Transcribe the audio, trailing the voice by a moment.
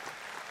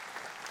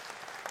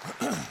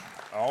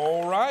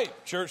All right,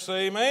 church,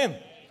 say amen.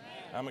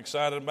 I'm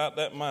excited about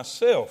that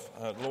myself.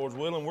 Lord's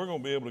willing, we're going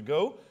to be able to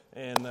go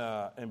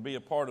and be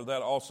a part of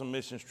that awesome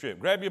missions trip.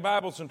 Grab your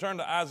Bibles and turn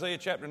to Isaiah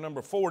chapter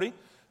number 40.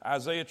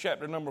 Isaiah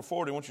chapter number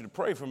 40. I want you to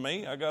pray for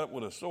me. I got up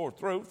with a sore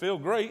throat. Feel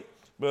great,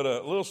 but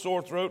a little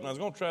sore throat, and I was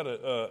going to try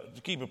to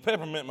keep a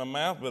peppermint in my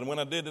mouth, but when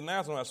I did the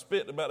announcement, I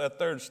spit about that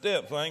third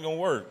step, so it ain't going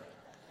to work.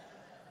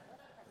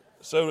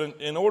 So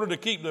in order to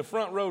keep the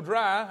front row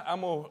dry, I'm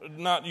going to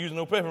not use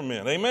no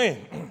peppermint.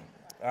 Amen.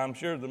 I'm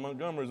sure the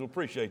Montgomerys will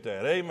appreciate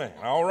that. Amen.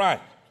 All right.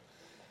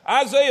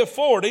 Isaiah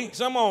 40.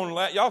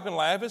 Y'all can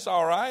laugh. It's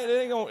all right.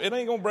 It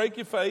ain't gonna break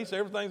your face.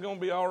 Everything's going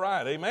to be all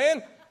right. Amen?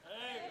 Amen.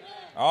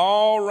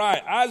 All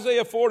right.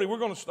 Isaiah 40. We're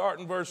going to start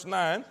in verse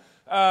 9.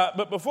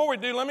 But before we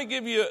do, let me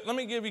give you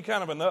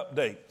kind of an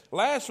update.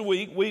 Last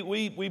week,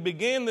 we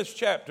began this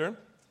chapter,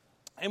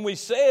 and we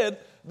said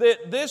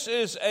that this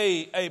is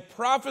a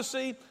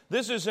prophecy.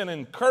 This is an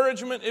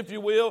encouragement, if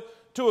you will,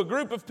 to a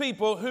group of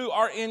people who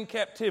are in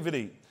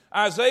captivity.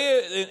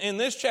 Isaiah, in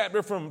this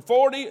chapter from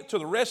 40 to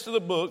the rest of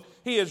the book,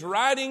 he is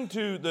writing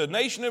to the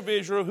nation of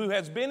Israel who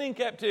has been in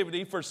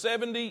captivity for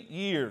 70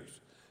 years.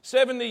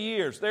 70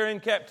 years they're in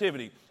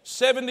captivity.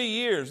 70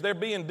 years they're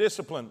being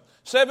disciplined.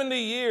 70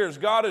 years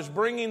God is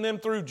bringing them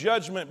through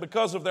judgment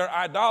because of their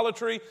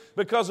idolatry,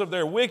 because of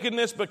their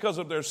wickedness, because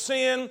of their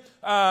sin,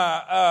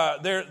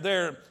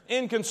 their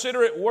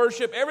inconsiderate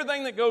worship,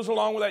 everything that goes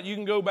along with that. You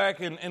can go back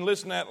and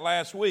listen to that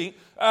last week.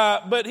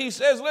 But he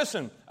says,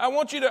 listen, I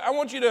want you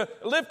to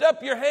lift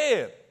up your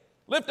head.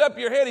 Lift up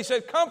your head. He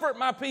said, comfort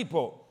my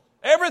people.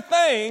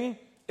 Everything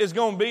is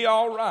going to be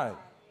all right.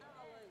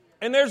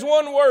 And there's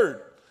one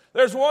word.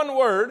 There's one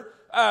word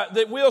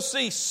that we'll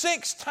see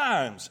 6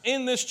 times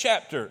in this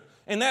chapter,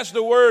 and that's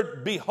the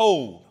word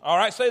behold. All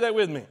right, say that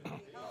with me. Behold.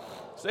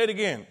 Say it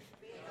again.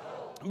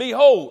 Behold.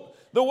 Behold.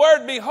 The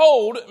word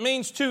behold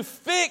means to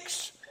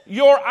fix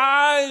your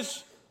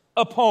eyes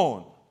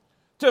upon.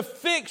 To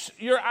fix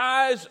your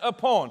eyes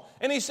upon.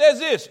 And he says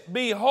this,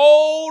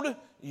 behold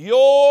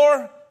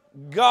your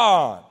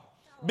God.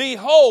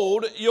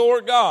 Behold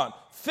your God.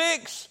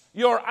 Fix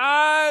your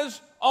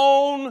eyes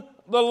on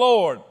the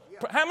Lord.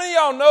 How many of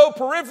y'all know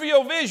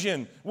peripheral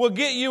vision will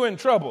get you in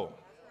trouble?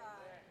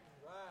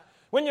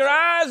 When your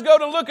eyes go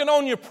to looking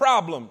on your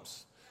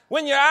problems,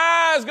 when your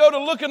eyes go to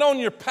looking on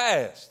your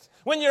past,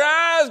 when your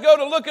eyes go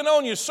to looking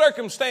on your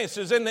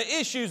circumstances and the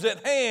issues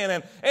at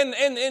hand,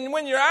 and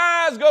when your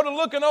eyes go to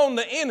looking on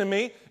the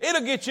enemy,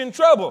 it'll get you in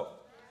trouble.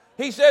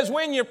 He says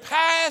when your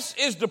past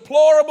is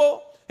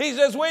deplorable, he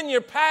says when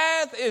your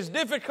path is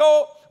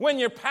difficult, when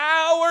your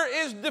power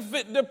is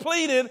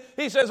depleted,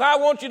 he says, I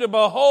want you to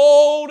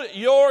behold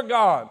your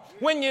God.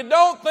 When you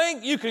don't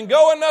think you can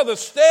go another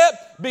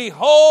step,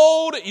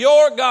 behold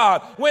your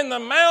God. When the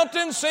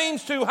mountain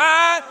seems too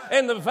high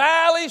and the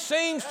valley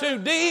seems too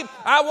deep,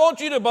 I want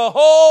you to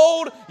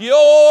behold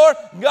your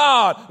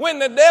God. When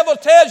the devil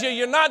tells you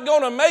you're not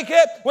going to make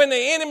it, when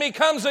the enemy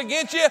comes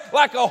against you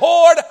like a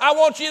horde, I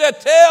want you to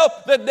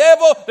tell the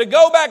devil to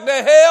go back to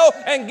hell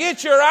and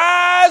get your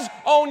eyes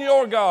on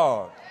your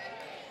God.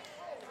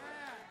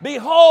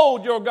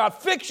 Behold your God.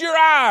 Fix your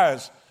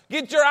eyes.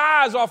 Get your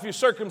eyes off your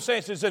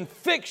circumstances and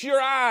fix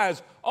your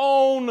eyes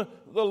on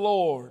the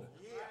Lord.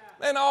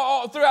 And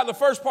all throughout the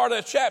first part of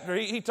that chapter,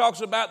 he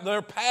talks about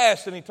their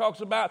past, and he talks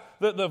about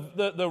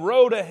the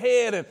road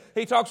ahead, and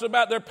he talks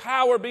about their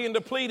power being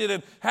depleted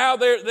and how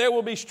there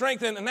will be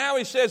strengthened. And now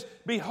he says,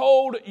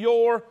 behold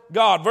your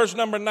God. Verse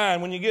number 9.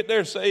 When you get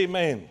there, say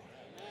amen. Amen.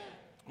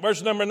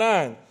 Verse number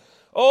 9.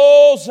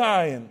 O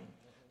Zion,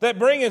 that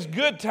bringeth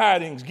good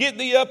tidings, get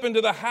thee up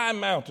into the high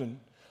mountain.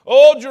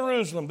 O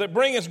Jerusalem, that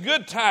bringeth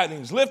good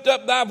tidings, lift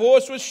up thy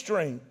voice with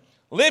strength.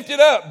 Lift it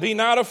up, be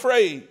not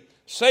afraid.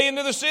 Say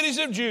unto the cities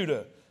of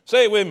Judah,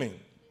 say it with me.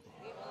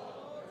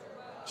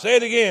 Say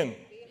it again.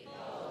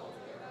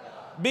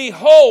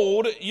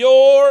 Behold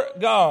your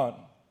God.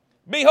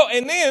 Behold,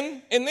 and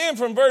then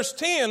from verse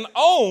 10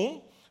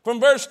 on,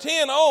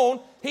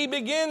 he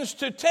begins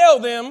to tell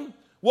them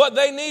what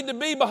they need to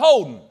be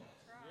beholden.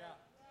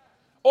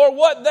 Or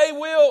what they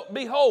will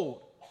behold.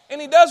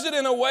 And he does it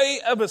in a way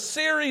of a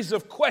series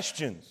of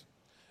questions.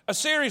 A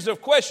series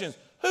of questions.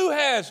 Who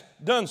has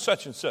done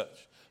such and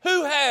such?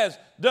 Who has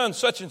done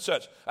such and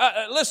such?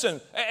 Listen,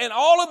 and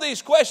all of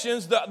these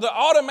questions, the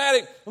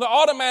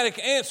automatic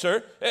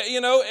answer,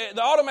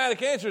 the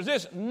automatic answer is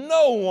this: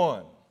 no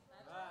one.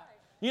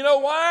 You know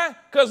why?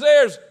 Because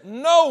there's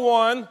no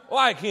one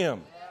like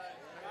him.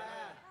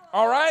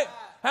 All right?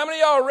 How many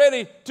of y'all are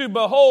ready to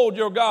behold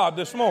your God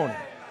this morning?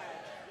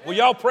 Well,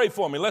 y'all pray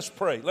for me. Let's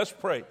pray. Let's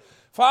pray.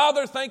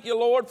 Father, thank you,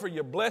 Lord, for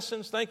your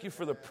blessings. Thank you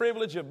for the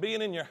privilege of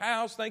being in your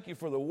house. Thank you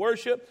for the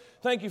worship.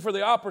 Thank you for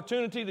the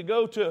opportunity to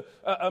go to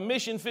a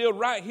mission field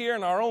right here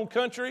in our own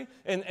country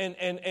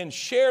and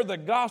share the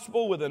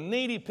gospel with a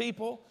needy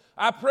people.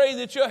 I pray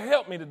that you'll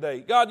help me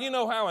today. God, you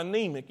know how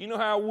anemic, you know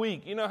how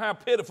weak, you know how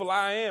pitiful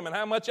I am and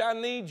how much I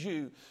need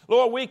you.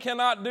 Lord, we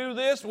cannot do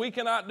this. We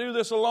cannot do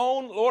this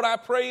alone. Lord, I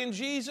pray in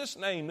Jesus'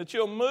 name that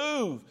you'll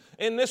move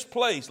in this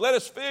place. Let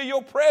us feel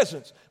your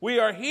presence. We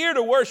are here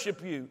to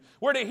worship you.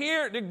 We're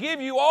here to give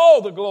you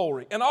all the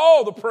glory and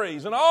all the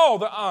praise and all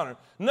the honor.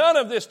 None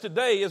of this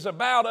today is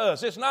about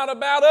us. It's not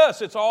about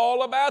us. It's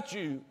all about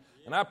you.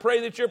 And I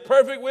pray that your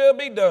perfect will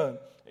be done.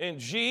 In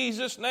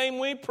Jesus' name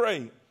we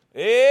pray.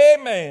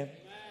 Amen.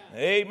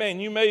 Amen.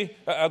 You may,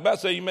 I was about to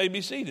say you may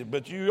be seated,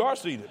 but you are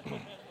seated.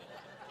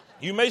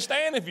 You may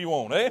stand if you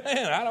want.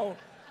 Amen. I don't.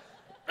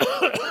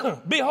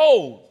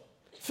 Behold,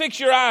 fix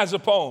your eyes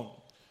upon.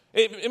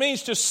 It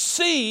means to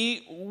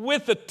see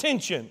with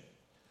attention.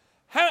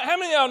 How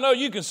many of y'all know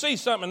you can see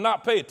something and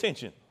not pay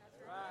attention?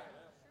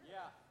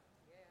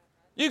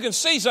 You can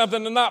see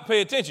something and not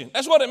pay attention.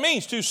 That's what it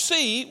means, to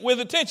see with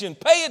attention.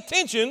 Pay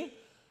attention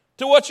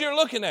to what you're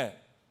looking at.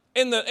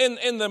 In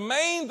the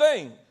main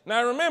thing.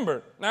 Now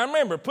remember,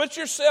 put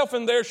yourself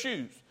in their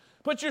shoes.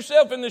 Put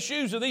yourself in the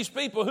shoes of these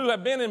people who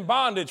have been in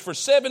bondage for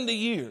 70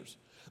 years.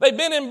 They've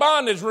been in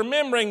bondage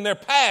remembering their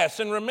past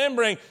and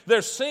remembering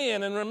their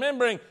sin and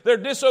remembering their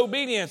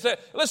disobedience.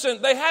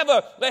 Listen, they have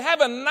a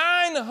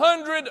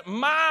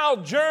 900-mile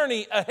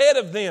journey ahead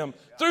of them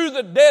through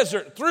the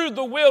desert, through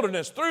the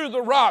wilderness, through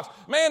the rocks.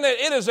 Man,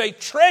 it is a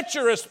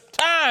treacherous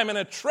time and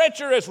a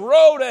treacherous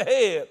road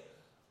ahead.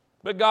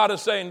 But God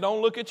is saying,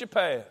 don't look at your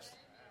past.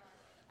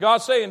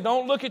 God's saying,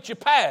 don't look at your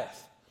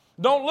path.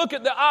 Don't look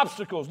at the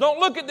obstacles. Don't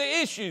look at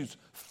the issues.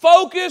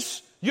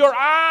 Focus your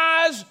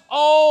eyes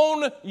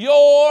on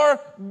your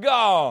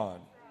God.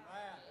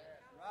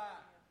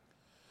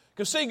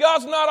 Because see,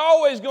 God's not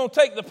always going to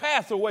take the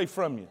path away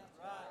from you.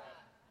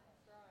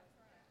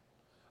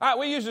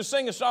 We used to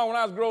sing a song when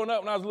I was growing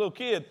up, when I was a little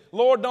kid.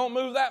 Lord, don't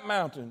move that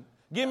mountain.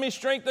 Give me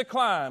strength to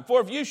climb.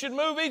 For if you should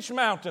move each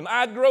mountain,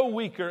 I'd grow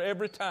weaker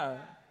every time.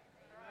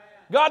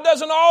 God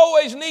doesn't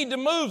always need to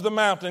move the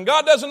mountain.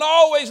 God doesn't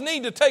always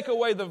need to take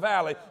away the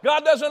valley.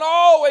 God doesn't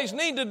always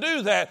need to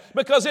do that,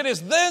 because it is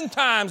then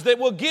times that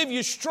will give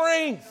you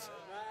strength.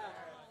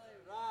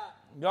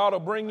 God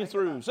will bring you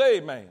through. Say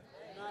amen.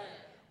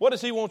 What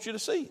does he want you to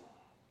see?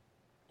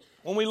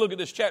 When we look at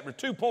this chapter,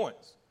 2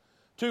 points.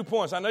 2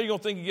 points. I know you're going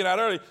to think you get out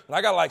early, but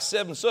I got like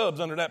 7 subs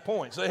under that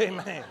point. Say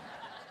amen.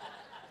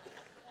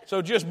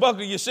 So just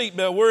buckle your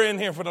seatbelt. We're in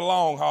here for the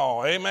long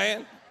haul.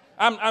 Amen.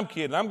 I'm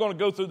kidding. I'm going to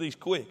go through these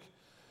quick.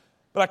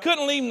 But I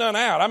couldn't leave none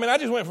out. I mean, I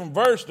just went from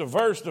verse to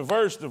verse to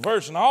verse to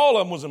verse, and all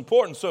of them was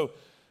important. So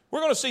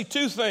we're going to see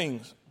 2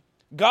 things.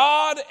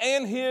 God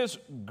and his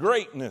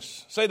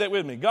greatness. Say that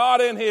with me.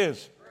 God and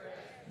his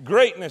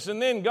greatness.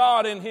 And then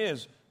God and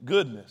his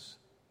goodness.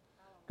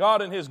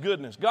 God and his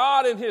goodness.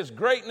 God and his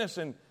greatness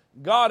and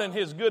God and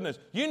his goodness.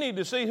 You need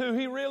to see who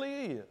he really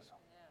is.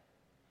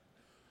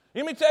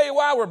 Let me tell you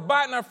why we're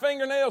biting our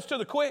fingernails to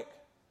the quick.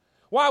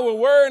 Why we're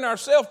worrying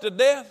ourselves to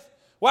death.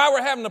 Why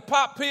we're having to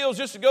pop pills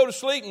just to go to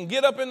sleep and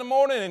get up in the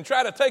morning and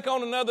try to take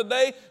on another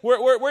day.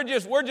 We're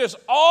just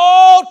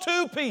all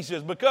 2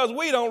 pieces, because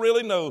we don't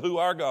really know who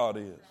our God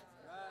is.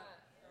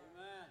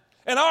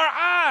 And our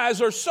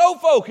eyes are so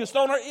focused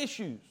on our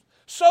issues,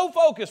 so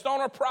focused on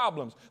our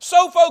problems,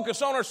 so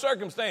focused on our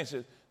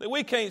circumstances, that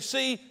we can't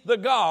see the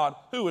God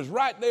who is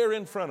right there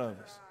in front of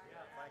us.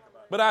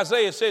 But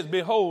Isaiah says,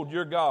 behold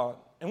your God.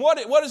 And what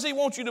does he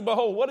want you to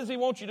behold? What does he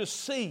want you to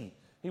see?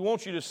 He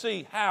wants you to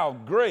see how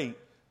great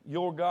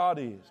your God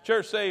is.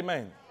 Church, say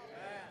amen.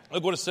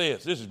 Look what it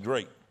says. This is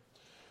great.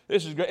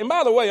 This is great. And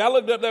by the way, I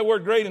looked up that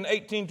word great in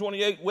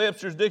 1828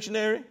 Webster's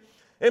dictionary.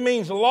 It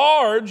means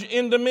large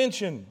in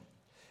dimension.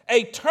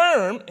 A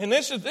term, and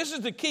this is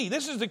the key.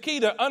 This is the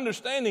key to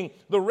understanding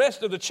the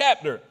rest of the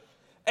chapter.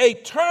 A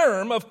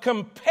term of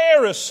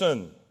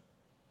comparison.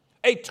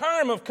 A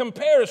term of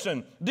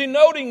comparison,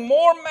 denoting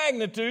more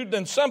magnitude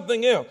than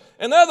something else.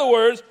 In other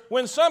words,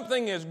 when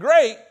something is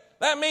great,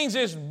 that means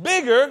it's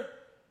bigger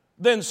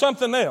than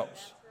something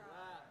else.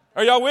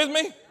 Are y'all with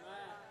me?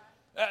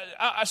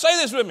 I say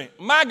this with me.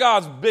 My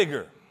God's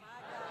bigger.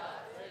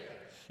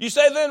 You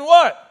say, then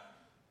what?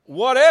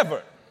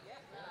 Whatever.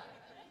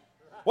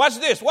 Watch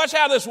this. Watch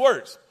how this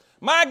works.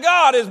 My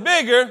God is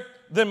bigger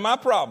than my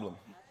problem.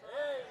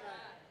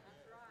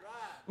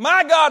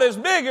 My God is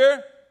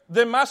bigger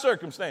than my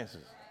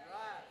circumstances.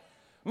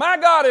 My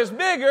God is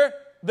bigger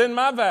than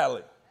my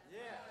valley.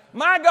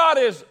 My God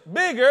is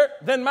bigger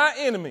than my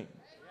enemy.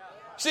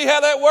 See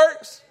how that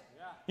works?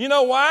 You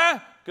know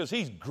why? Because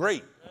he's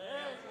great.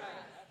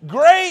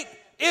 Great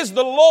is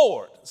the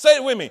Lord. Say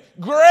it with me.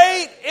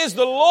 Great is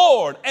the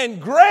Lord, and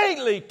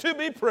greatly to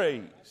be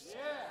praised.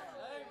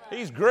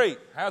 He's great.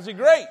 How's he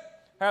great?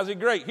 How's he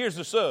great? Here's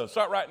the sub.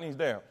 Start writing these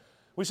down.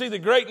 We see the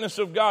greatness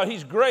of God.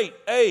 He's great,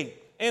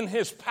 in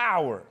his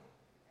power.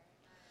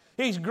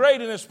 He's great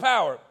in his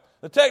power.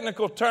 The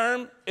technical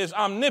term is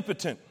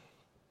omnipotent.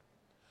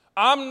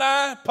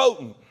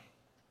 Omnipotent.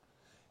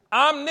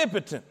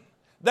 Omnipotent.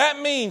 That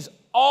means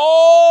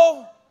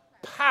all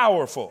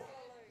powerful.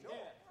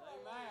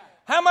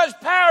 How much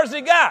power has he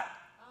got?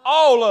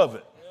 All of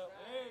it.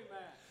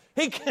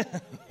 He can.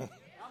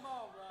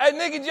 Hey,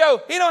 Nicky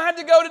Joe, he don't have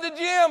to go to the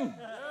gym.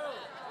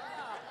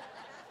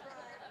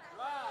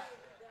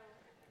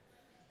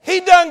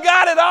 He done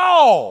got it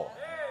all.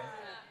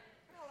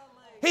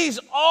 He's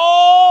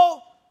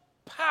all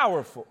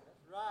powerful.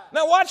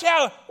 Now watch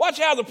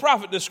how the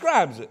prophet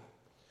describes it.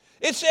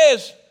 It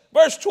says,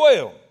 verse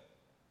 12,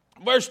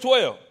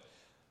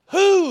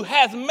 who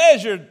hath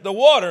measured the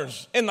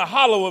waters in the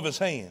hollow of his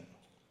hand,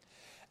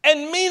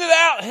 and meted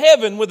out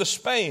heaven with a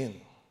span,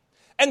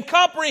 and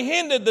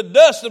comprehended the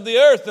dust of the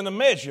earth in a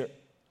measure,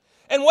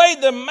 and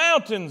weighed the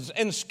mountains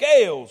in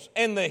scales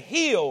and the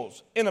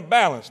hills in a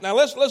balance. Now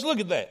let's look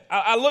at that.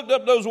 I looked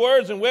up those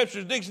words in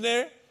Webster's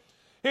dictionary.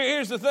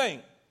 Here's the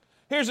thing.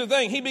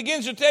 He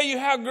begins to tell you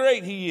how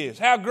great he is,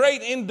 how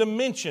great in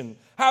dimension,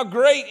 how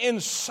great in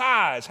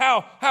size,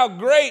 how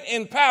great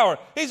in power.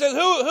 He says,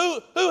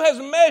 who has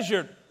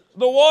measured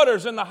the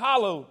waters in the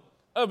hollow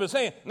of his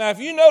hand? Now, if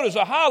you notice,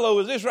 a hollow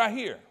is this right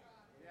here.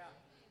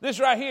 This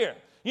right here.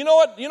 You know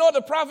what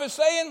the prophet's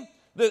saying?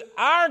 That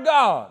our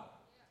God,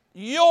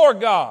 your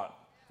God,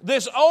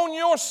 this on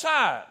your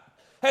side,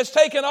 has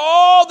taken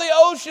all the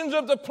oceans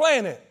of the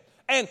planet.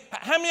 And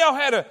how many of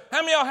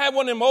y'all had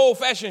one of them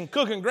old-fashioned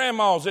cooking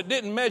grandmas that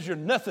didn't measure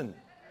nothing?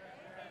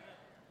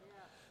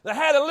 They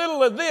had a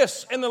little of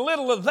this and a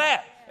little of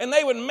that, and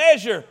they would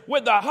measure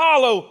with the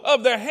hollow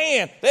of their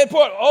hand. They'd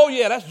put, oh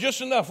yeah, that's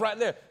just enough right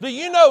there. Do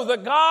you know the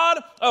God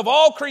of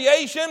all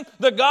creation,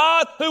 the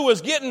God who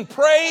was getting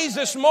praise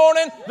this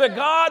morning, the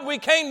God we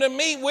came to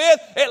meet with?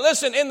 And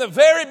listen, in the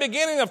very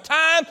beginning of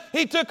time,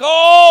 he took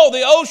all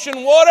the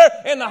ocean water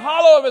in the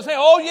hollow of his hand.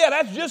 Oh yeah,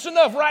 that's just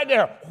enough right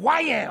there.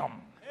 Wham!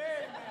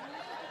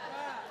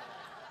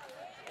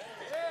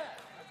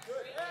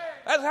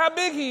 That's how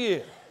big he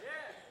is.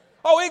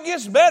 Oh, it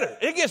gets better.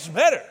 It gets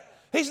better.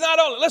 He's not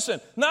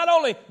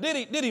only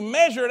did he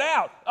measure it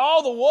out,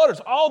 all the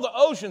waters, all the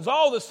oceans,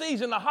 all the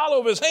seas in the hollow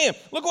of his hand.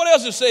 Look what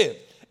else it said.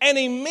 And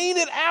he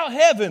meted out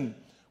heaven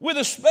with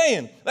a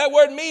span. That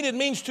word meted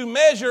means to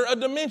measure a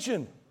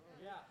dimension.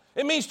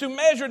 It means to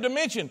measure a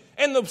dimension.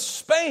 And the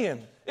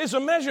span is a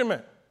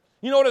measurement.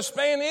 You know what a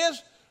span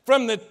is?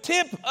 From the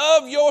tip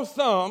of your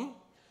thumb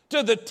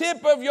to the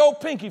tip of your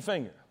pinky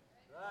finger.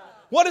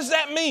 What does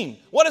that mean?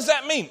 What does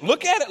that mean?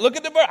 Look at it. Look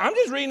at the verse. I'm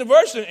just reading the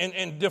verse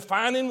and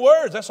defining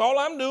words. That's all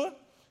I'm doing.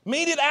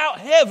 Meted out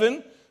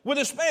heaven with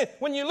a span.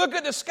 When you look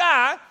at the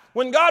sky,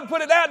 when God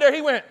put it out there,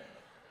 he went.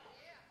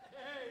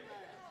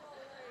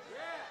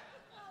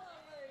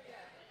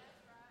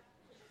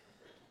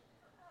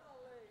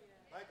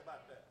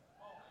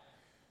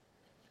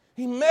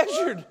 He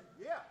measured.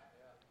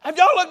 Have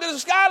y'all looked at the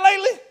sky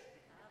lately?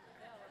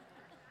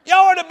 Y'all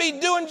ought to be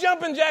doing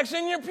jumping jacks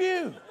in your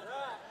pew.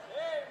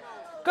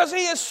 Because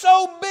he is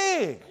so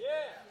big.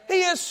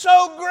 He is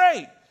so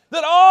great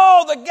that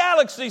all the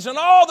galaxies and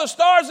all the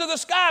stars of the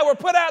sky were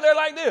put out there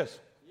like this.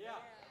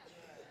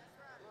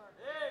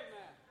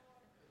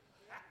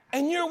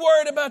 And you're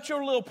worried about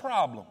your little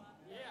problem.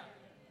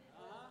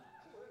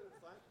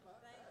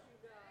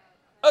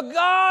 A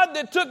God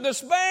that took the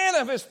span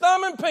of his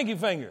thumb and pinky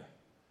finger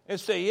and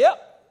said,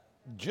 yep,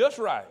 just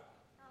right.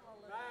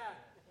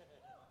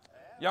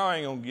 Y'all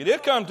ain't going to get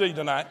it. Come to you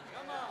tonight.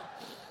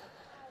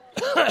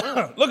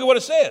 Look at what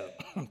it says.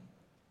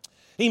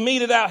 He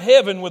meted out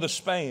heaven with a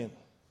span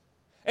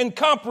and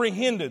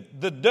comprehended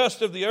the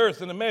dust of the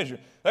earth in a measure.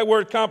 That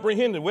word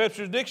comprehended,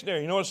 Webster's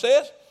dictionary, you know what it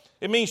says?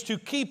 It means to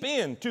keep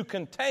in, to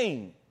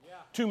contain,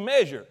 to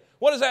measure.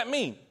 What does that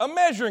mean? A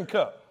measuring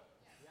cup.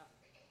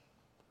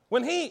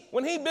 When he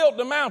built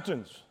the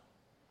mountains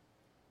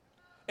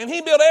and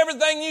he built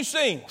everything you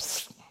see.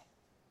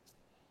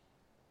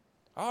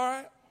 All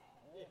right.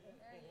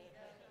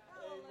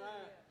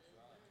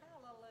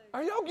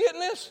 Are y'all getting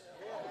this?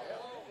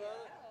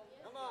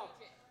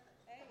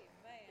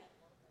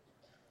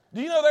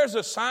 Do you know there's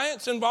a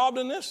science involved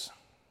in this?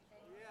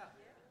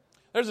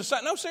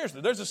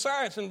 Seriously, there's a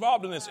science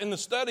involved in this, in the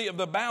study of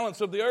the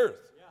balance of the earth.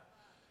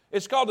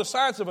 It's called the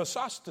science of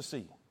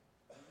isostasy.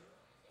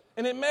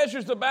 And it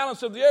measures the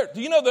balance of the earth.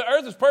 Do you know the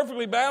earth is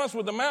perfectly balanced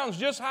with the mountains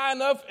just high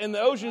enough and the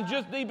ocean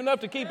just deep enough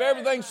to keep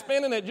everything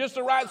spinning at just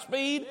the right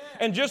speed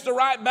and just the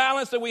right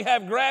balance, that we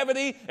have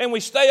gravity and we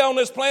stay on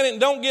this planet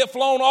and don't get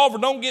flown off or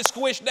don't get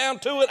squished down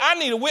to it? I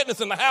need a witness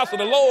in the house of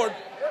the Lord.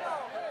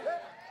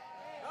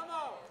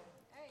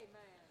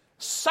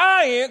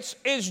 Science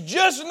is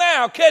just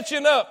now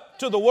catching up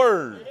to the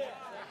Word.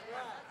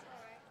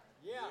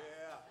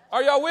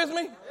 Are y'all with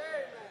me?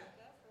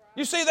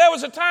 You see, there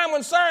was a time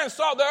when science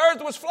thought the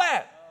earth was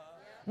flat.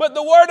 But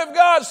the Word of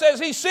God says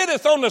he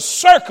sitteth on the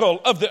circle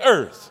of the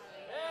earth.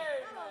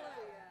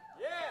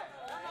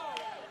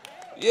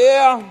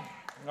 Yeah,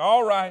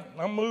 all right.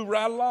 I'll move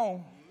right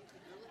along.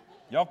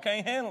 Y'all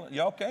can't handle it.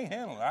 Y'all can't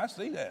handle it. I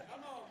see that.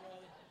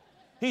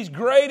 He's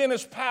great in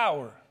his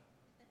power.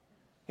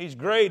 He's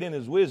great in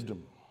his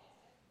wisdom.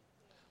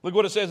 Look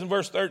what it says in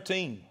verse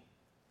 13.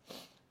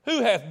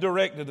 Who hath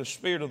directed the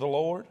Spirit of the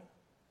Lord?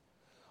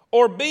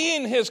 Or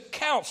being his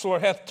counselor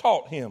hath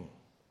taught him?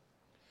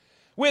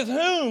 With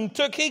whom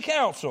took he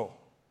counsel?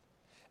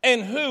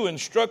 And who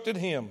instructed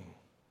him?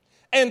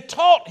 and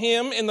taught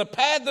him in the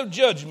path of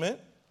judgment,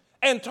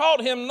 and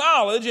taught him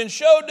knowledge, and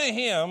showed to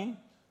him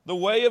the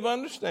way of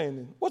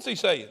understanding. What's he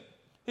saying?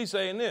 He's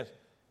saying this.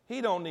 He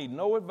don't need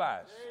no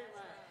advice.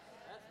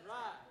 That's right.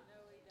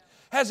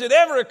 Has it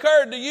ever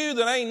occurred to you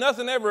that ain't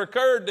nothing ever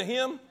occurred to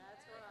him?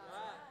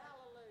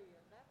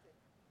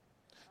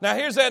 Now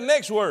here's that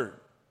next word.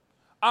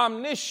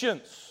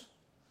 Omniscience.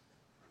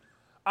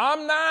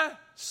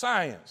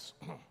 Omniscience.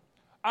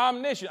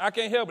 Omniscient. I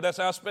can't help it. That's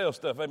how I spell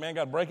stuff. Amen.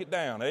 Got to break it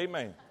down.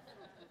 Amen.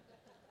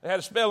 They had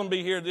a spelling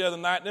bee here the other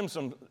night.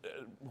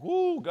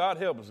 God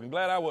help us. I'm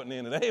glad I wasn't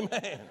in it.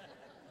 Amen.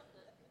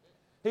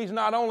 He's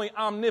not only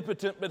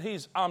omnipotent, but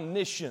he's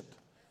omniscient.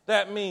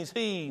 That means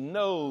he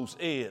knows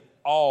it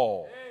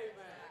all.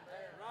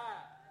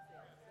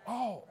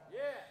 All.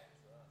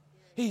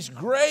 He's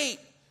great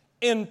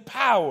in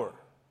power.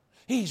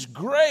 He's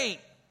great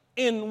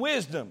in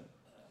wisdom.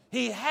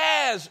 He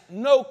has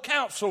no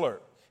counselor.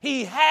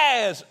 He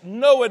has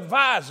no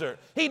advisor.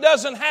 He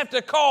doesn't have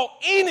to call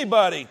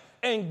anybody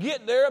and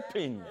get their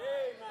opinion.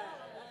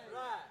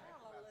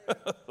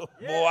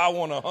 Boy, I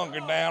want to hunker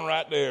down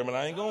right there, but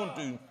I ain't going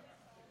to.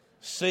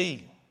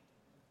 See.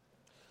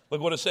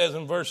 Look what it says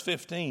in verse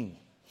 15.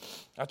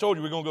 I told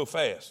you we're going to go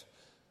fast.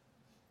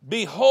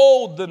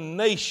 Behold the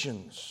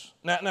nations.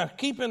 Now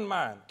keep in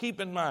mind,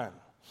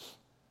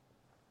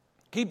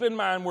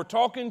 we're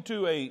talking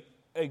to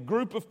a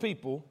group of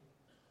people,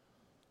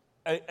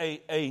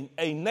 a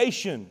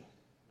nation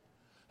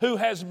who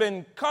has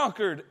been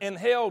conquered and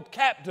held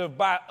captive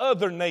by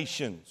other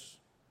nations.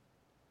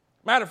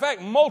 Matter of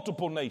fact,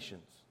 multiple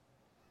nations.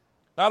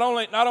 Not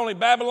only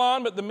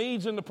Babylon, but the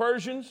Medes and the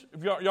Persians,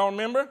 if y'all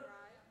remember.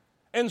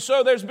 And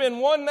so there's been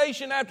one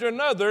nation after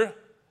another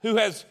who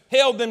has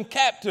held them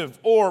captive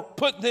or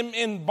put them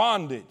in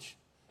bondage.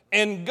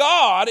 And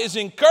God is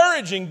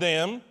encouraging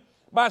them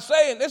by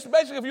saying, this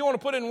basically, if you want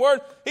to put it in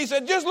words, he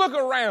said, just look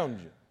around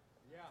you.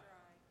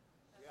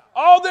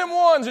 All them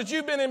ones that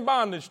you've been in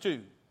bondage to.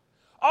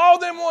 All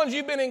them ones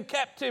you've been in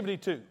captivity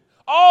to.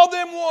 All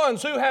them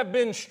ones who have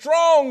been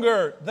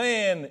stronger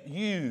than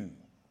you.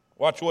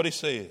 Watch what he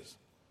says.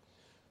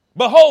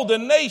 Behold, the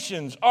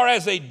nations are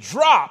as a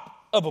drop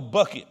of a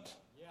bucket,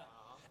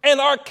 and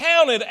are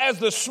counted as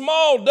the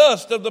small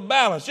dust of the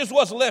balance, just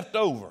what's left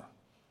over.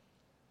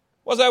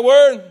 What's that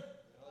word?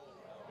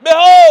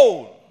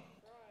 Behold.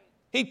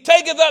 He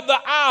taketh up the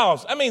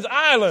isles. That means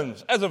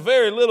islands as a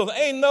very little.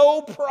 Ain't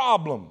no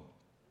problem.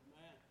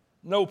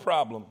 No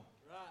problem.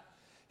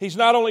 He's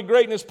not only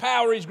great in his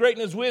power, he's great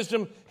in his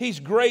wisdom, he's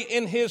great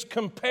in his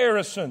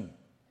comparison.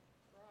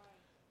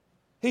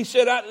 He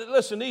said,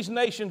 listen, these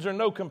nations are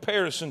no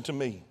comparison to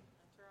me.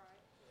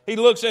 He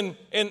looks in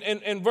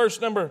verse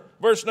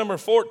number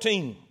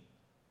 14.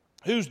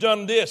 Who's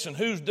done this and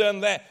who's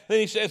done that?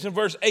 Then he says in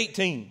verse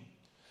 18,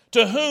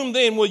 to whom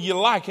then will you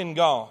liken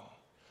God?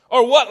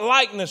 Or what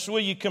likeness will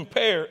you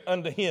compare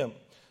unto him?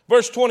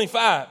 Verse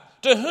 25,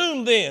 to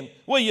whom then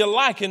will you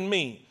liken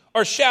me?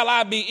 Or shall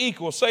I be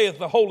equal, saith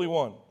the Holy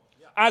One?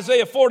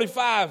 Isaiah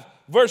 46,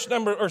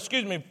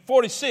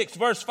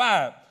 verse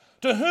 5.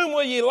 To whom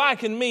will ye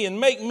liken me and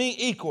make me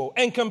equal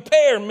and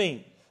compare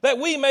me, that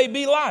we may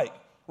be like?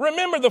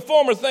 Remember the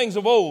former things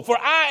of old, for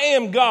I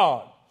am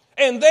God,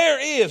 and there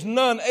is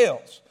none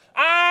else.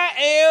 I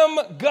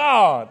am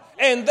God,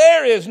 and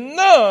there is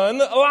none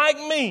like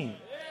me,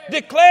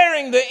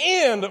 declaring the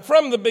end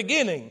from the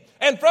beginning.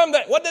 And from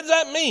that, what does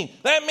that mean?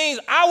 That means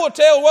I will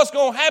tell what's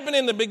going to happen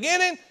in the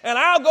beginning, and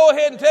I'll go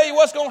ahead and tell you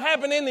what's going to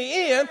happen in the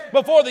end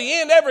before the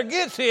end ever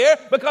gets here,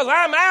 because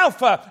I'm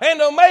Alpha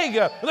and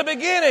Omega, the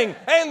beginning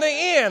and the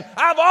end.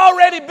 I've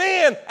already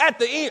been at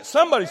the end.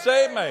 Somebody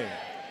say amen.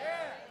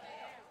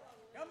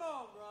 Come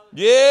on, brother.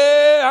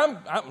 Yeah,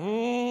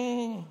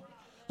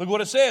 Look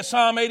what it says,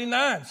 Psalm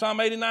 89,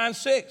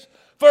 6.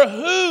 For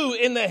who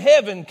in the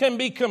heaven can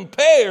be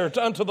compared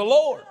unto the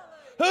Lord?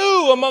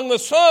 Who among the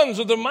sons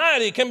of the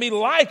mighty can be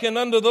likened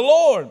unto the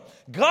Lord?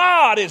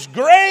 God is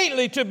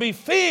greatly to be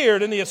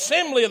feared in the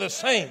assembly of the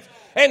saints,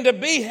 and to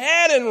be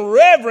had in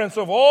reverence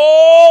of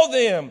all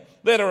them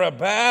that are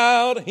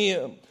about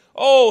him.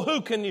 Oh,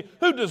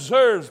 who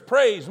deserves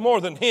praise more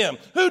than him?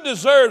 Who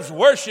deserves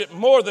worship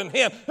more than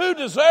him? Who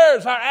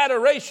deserves our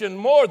adoration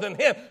more than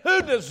him?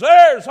 Who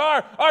deserves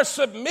our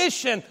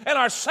submission and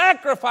our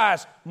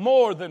sacrifice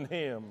more than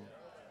him?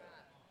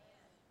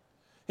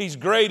 He's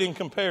great in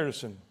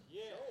comparison.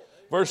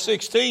 Verse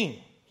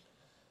 16,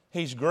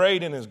 he's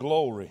great in his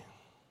glory.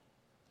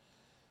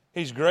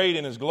 He's great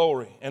in his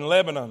glory. And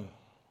Lebanon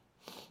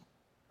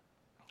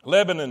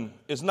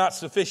is not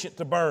sufficient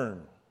to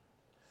burn,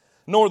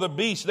 nor the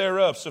beast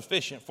thereof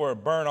sufficient for a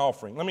burnt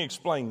offering. Let me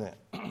explain that.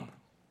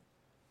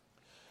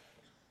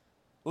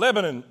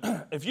 Lebanon,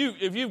 if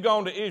you've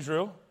gone to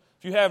Israel,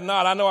 if you have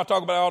not, I know I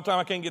talk about it all the time,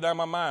 I can't get it out of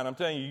my mind. I'm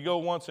telling you, you go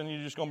once and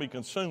you're just going to be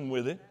consumed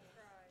with it.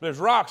 There's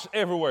rocks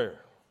everywhere.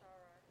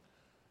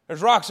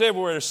 There's rocks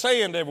everywhere. There's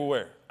sand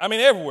everywhere. I mean,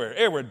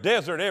 everywhere.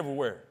 Desert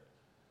everywhere.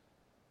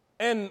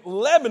 And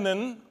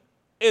Lebanon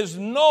is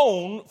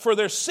known for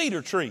their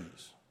cedar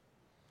trees.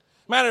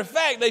 Matter of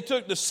fact, they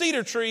took the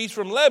cedar trees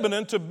from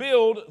Lebanon to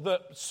build the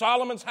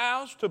Solomon's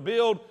house, to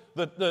build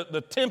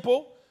the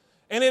temple,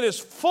 and it is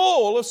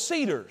full of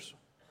cedars.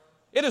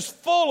 It is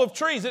full of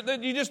trees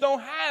that you just don't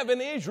have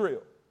in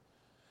Israel.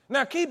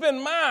 Now keep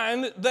in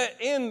mind that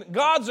in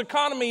God's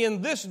economy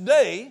in this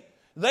day,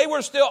 they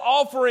were still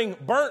offering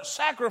burnt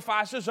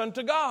sacrifices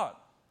unto God.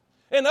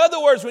 In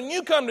other words, when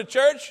you come to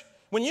church,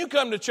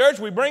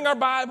 we bring our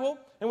Bible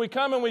and we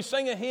come and we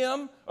sing a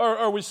hymn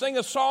or we sing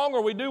a song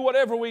or we do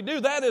whatever we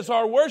do. That is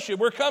our worship.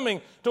 We're coming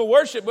to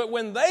worship. But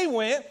when they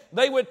went,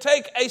 they would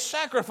take a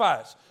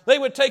sacrifice. They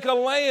would take a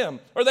lamb,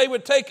 or they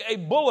would take a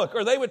bullock,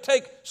 or they would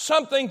take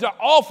something to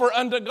offer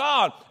unto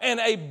God, and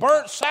a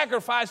burnt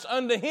sacrifice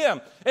unto Him.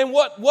 And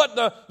what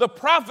the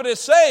prophet is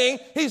saying,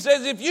 he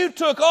says, if you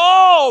took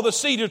all the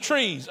cedar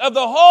trees of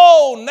the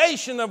whole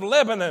nation of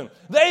Lebanon,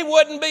 they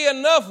wouldn't be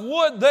enough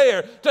wood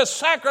there to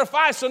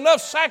sacrifice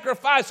enough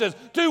sacrifices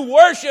to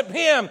worship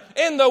Him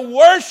in the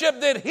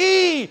worship that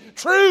He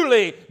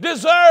truly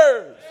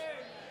deserves.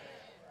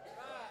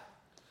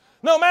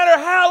 No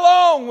matter how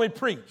long we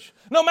preach,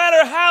 no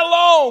matter how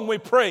long we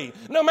pray,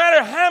 no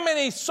matter how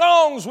many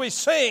songs we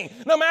sing,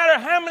 no matter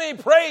how many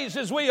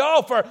praises we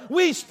offer,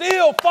 we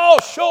still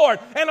fall short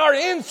and are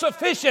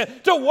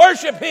insufficient to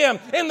worship Him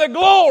in the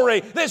glory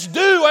that's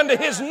due unto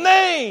His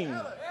name.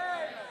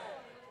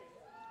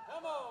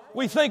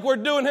 We think we're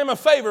doing Him a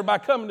favor by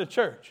coming to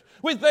church.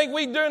 We think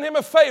we're doing Him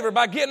a favor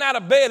by getting out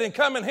of bed and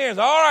coming here and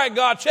saying, all right,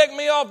 God, check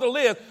me off the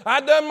list. I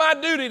done my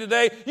duty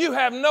today. You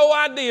have no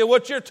idea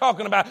what you're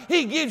talking about.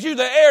 He gives you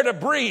the air to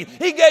breathe.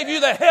 He gave you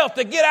the health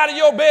to get out of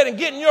your bed and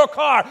get in your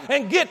car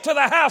and get to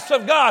the house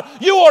of God.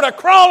 You ought to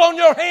crawl on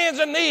your hands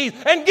and knees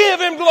and give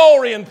Him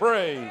glory and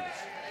praise.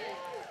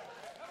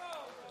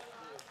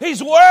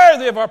 He's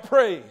worthy of our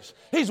praise.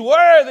 He's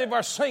worthy of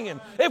our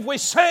singing. If we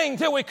sang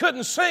till we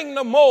couldn't sing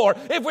no more,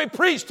 if we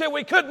preached till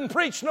we couldn't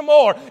preach no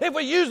more, if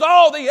we used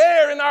all the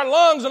air in our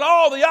lungs and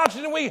all the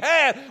oxygen we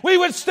had, we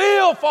would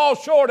still fall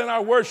short in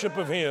our worship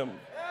of Him.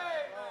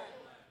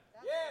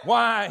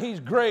 Why?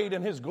 He's great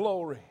in His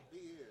glory.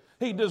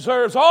 He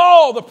deserves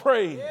all the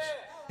praise.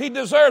 He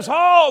deserves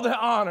all the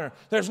honor.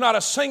 There's not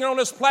a singer on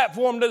this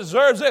platform that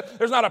deserves it.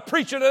 There's not a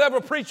preacher that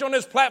ever preached on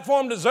this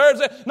platform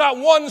deserves it. Not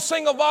one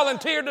single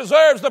volunteer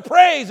deserves the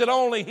praise that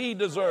only He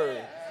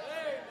deserves.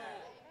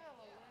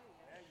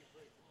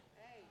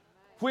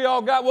 If we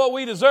all got what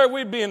we deserve,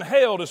 we'd be in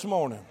hell this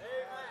morning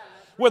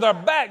with our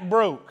back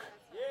broke.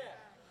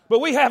 But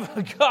we have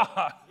a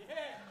God.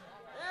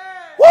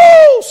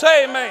 Woo!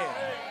 Say amen.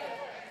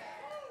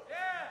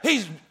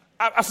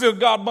 I feel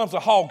God bumps a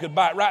hog could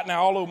bite right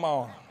now all over my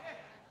arm.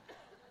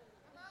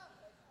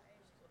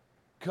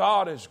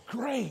 God is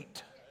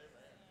great.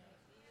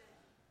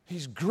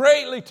 He's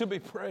greatly to be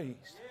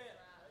praised.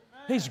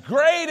 He's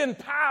great in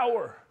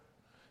power.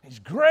 He's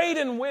great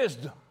in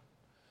wisdom.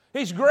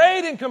 He's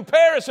great in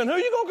comparison. Who are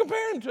you going to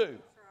compare Him to?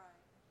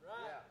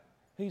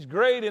 He's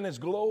great in His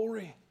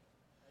glory.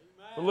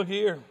 But look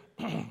here.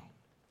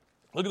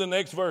 Look at the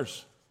next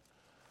verse.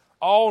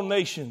 All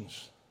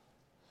nations,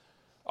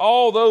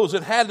 all those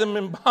that had them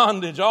in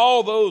bondage,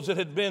 all those that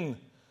had been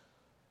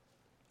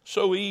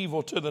so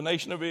evil to the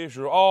nation of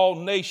Israel, all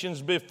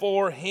nations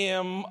before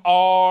Him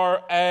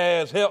are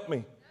as, help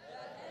me,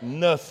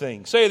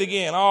 nothing. Say it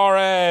again, are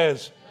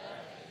as.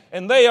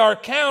 And they are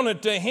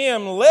counted to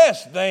Him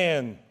less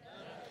than.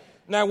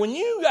 Now when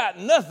you got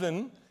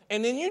nothing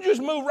and then you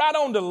just move right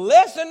on to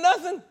less than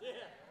nothing.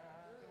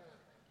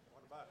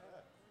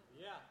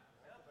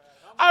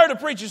 I heard a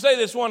preacher say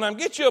this one time,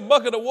 get you a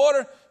bucket of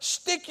water,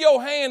 stick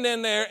your hand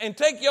in there and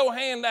take your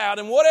hand out,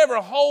 and whatever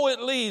hole it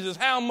leaves is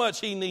how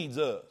much He needs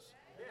us.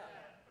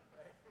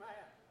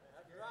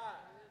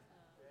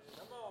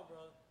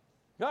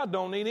 God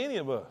don't need any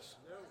of us.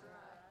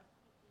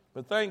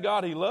 But thank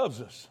God He loves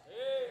us.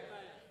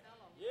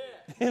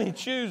 And He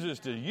chooses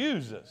to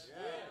use us.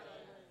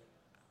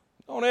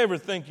 Don't ever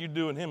think you're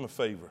doing Him a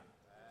favor.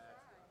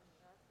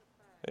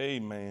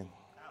 Amen.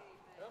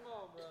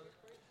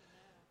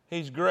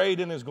 He's great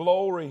in His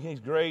glory. He's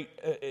great,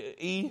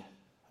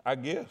 I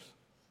guess.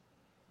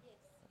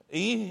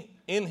 In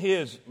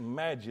His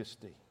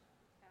majesty.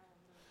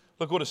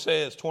 Look what it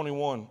says,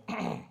 21.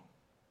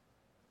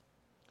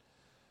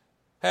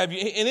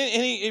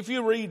 If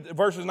you read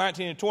verses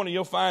 19 and 20,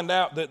 you'll find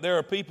out that there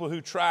are people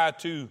who try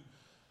to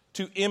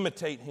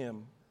imitate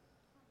Him.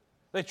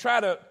 They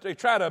try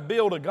to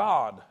build a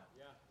god.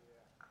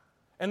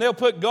 And they'll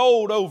put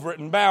gold over it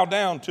and bow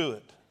down to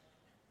it.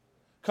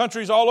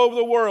 Countries all over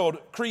the world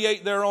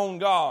create their own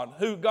god,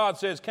 who God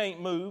says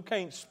can't move,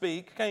 can't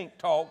speak, can't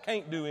talk,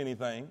 can't do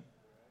anything.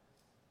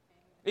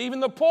 Even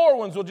the poor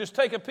ones will just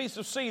take a piece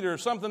of cedar or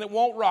something that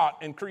won't rot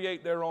and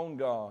create their own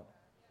god.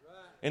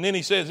 And then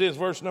He says this,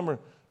 verse number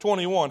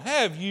 21,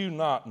 have you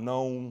not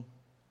known?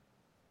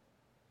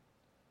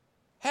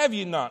 Have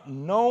you not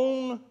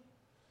known?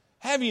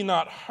 Have you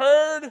not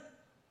heard?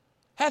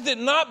 Hath it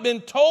not been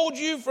told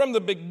you from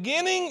the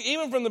beginning,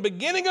 even from the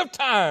beginning of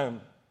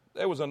time,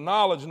 there was a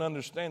knowledge and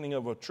understanding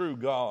of a true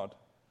God?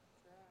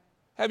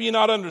 Have you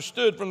not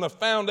understood from the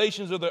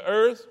foundations of the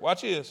earth?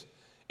 Watch this.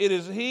 It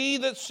is he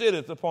that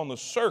sitteth upon the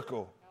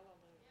circle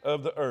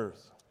of the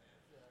earth.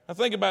 Now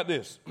think about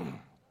this.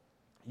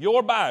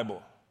 Your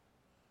Bible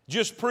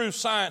just proves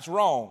science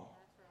wrong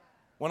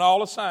when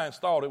all of science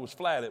thought it was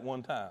flat at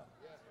one time.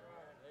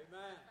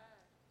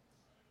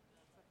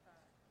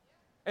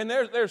 And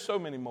there's so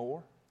many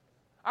more.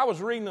 I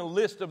was reading a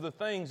list of the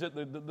things that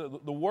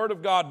the Word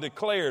of God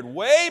declared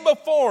way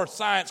before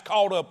science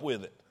caught up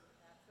with it.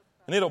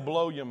 And it'll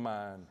blow your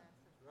mind.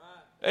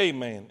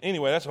 Amen.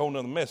 Anyway, that's a whole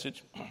nother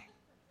message.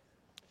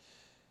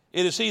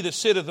 It is he that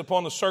sitteth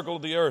upon the circle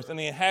of the earth, and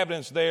the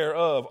inhabitants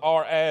thereof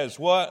are as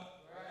what?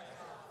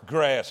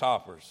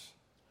 Grasshoppers.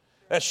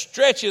 That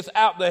stretcheth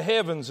out the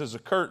heavens as a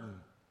curtain,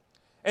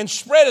 and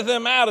spreadeth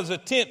them out as a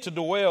tent to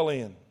dwell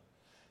in.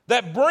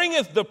 That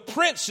bringeth the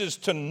princes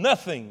to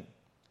nothing,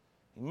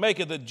 and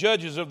maketh the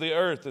judges of the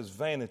earth as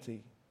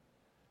vanity.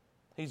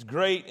 He's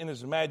great in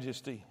his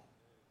majesty.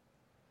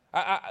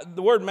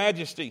 The word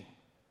majesty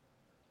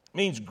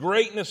means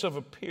greatness of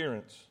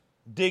appearance,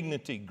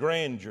 dignity,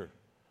 grandeur.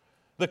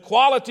 The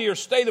quality or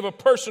state of a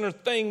person or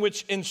thing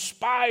which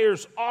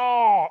inspires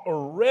awe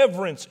or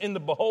reverence in the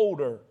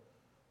beholder,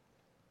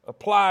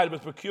 applied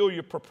with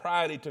peculiar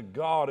propriety to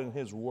God and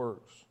his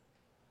works.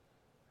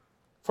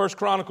 1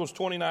 Chronicles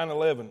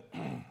 29:11.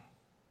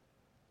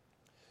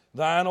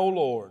 Thine, O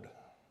Lord.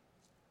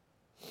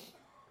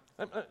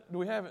 Do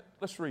we have it?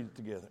 Let's read it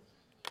together.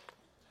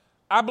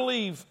 I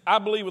believe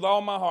with all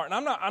my heart,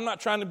 and I'm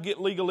not trying to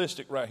get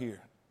legalistic right here.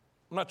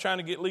 I'm not trying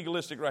to get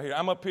legalistic right here.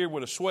 I'm up here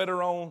with a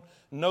sweater on,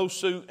 no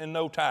suit, and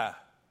no tie.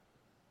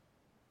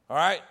 All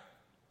right?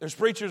 There's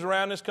preachers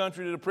around this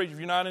country that preach if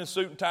you're not in a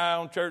suit and tie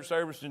on church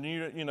service, and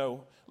you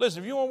know,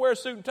 listen, if you want to wear a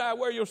suit and tie,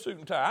 wear your suit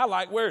and tie. I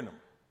like wearing them,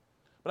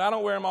 but I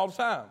don't wear them all the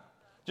time.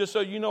 Just so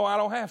you know, I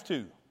don't have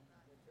to.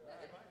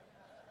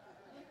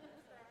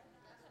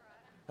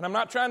 And I'm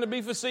not trying to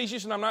be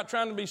facetious, and I'm not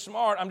trying to be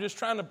smart. I'm just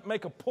trying to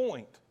make a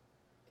point.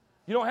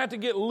 You don't have to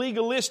get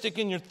legalistic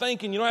in your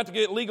thinking. You don't have to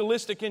get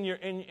legalistic in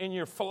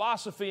your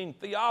philosophy and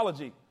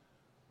theology.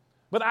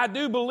 But I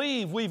do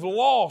believe we've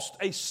lost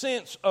a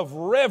sense of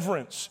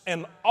reverence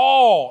and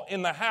awe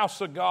in the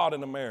house of God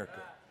in America.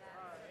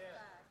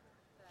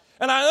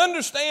 And I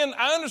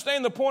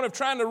understand the point of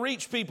trying to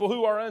reach people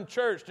who are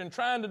unchurched and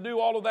trying to do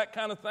all of that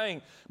kind of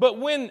thing. But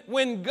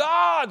when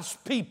God's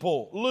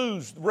people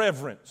lose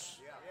reverence,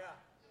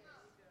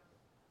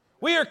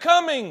 we are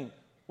coming.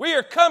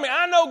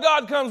 I know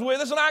God comes with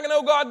us, and I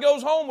know God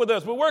goes home with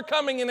us, but we're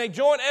coming in a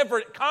joint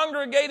effort,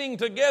 congregating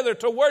together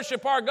to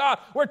worship our God.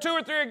 Where two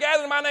or three are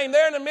gathered in my name,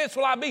 there in the midst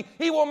will I be.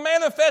 He will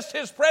manifest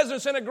his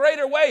presence in a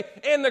greater way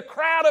in the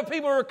crowd of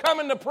people who are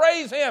coming to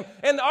praise him.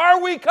 And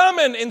are we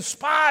coming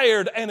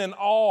inspired and in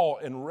awe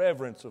and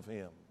reverence of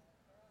him?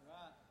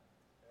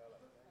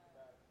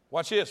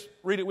 Watch this.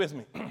 Read it with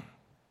me.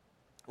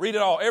 Read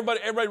it all.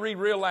 Everybody read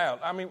real loud.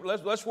 I mean,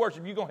 let's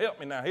worship. You're going to help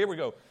me now. Here we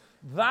go.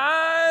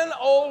 Thine,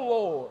 O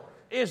Lord,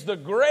 is the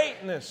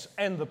greatness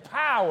and the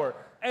power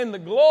and the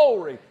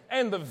glory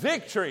and the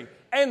victory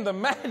and the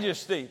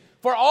majesty.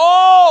 For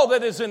all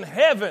that is in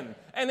heaven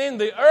and in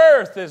the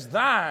earth is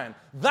thine.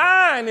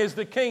 Thine is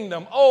the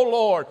kingdom, O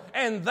Lord,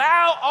 and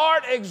thou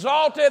art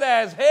exalted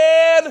as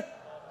head.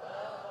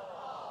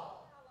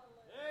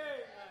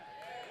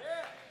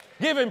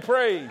 Give him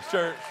praise,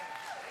 church.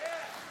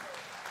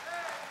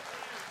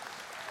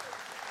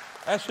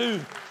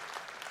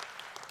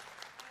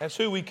 That's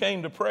who we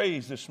came to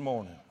praise this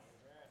morning.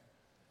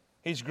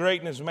 He's great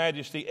in his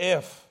majesty.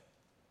 F.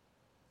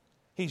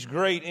 He's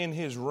great in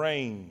his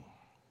reign.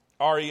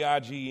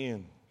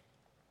 R-E-I-G-N.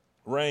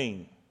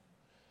 Reign.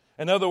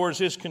 In other words,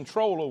 his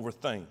control over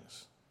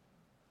things.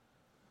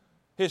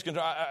 His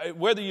control.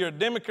 Whether you're a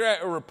Democrat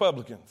or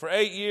Republican. For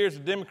 8 years, the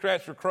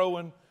Democrats were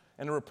crowing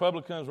and the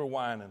Republicans were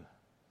whining.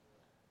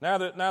 Now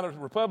the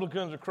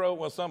Republicans are crowing,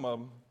 well, some of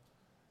them,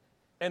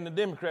 and the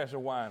Democrats are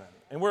whining.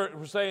 And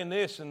we're saying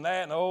this and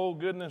that, and oh,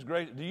 goodness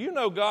gracious. Do you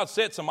know God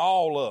sets them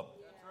all up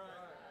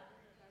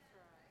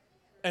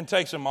and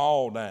takes them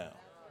all down?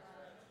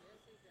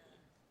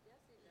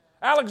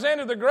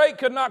 Alexander the Great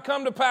could not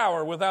come to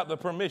power without the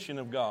permission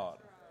of God.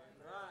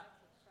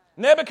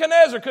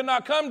 Nebuchadnezzar could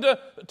not come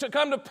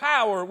to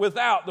power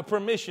without the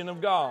permission of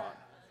God.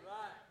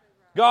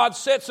 God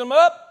sets them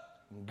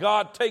up,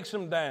 God takes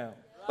them down.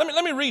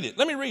 Let me read it.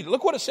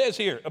 Look what it says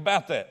here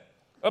about that,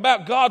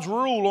 about God's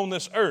rule on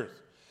this earth.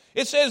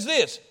 It says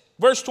this,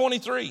 verse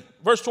 23.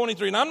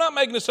 Now, I'm not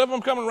making this up.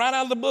 I'm coming right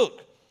out of the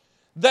book.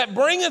 That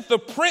bringeth the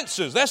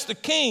princes, that's the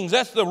kings,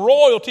 that's the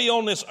royalty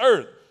on this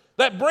earth.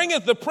 That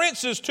bringeth the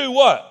princes to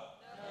what?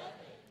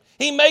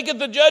 He maketh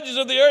the judges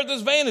of the earth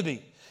as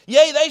vanity.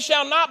 Yea, they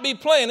shall not be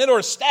planted or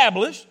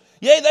established.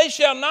 Yea, they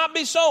shall not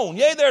be sown.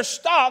 Yea, their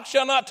stock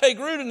shall not take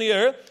root in the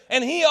earth.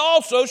 And he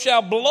also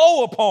shall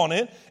blow upon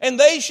it, and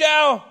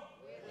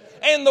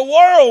and the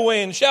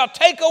whirlwind shall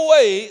take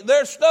away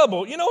their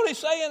stubble. You know what he's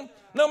saying?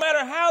 No matter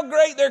how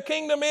great their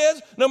kingdom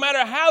is, no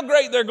matter how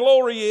great their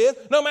glory is,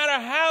 no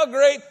matter how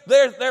great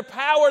their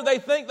power they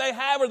think they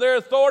have or their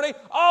authority,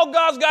 all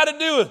God's got to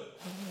do is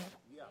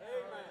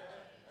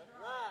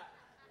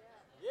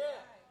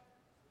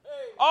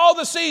All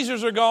the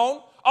Caesars are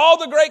gone. All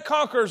the great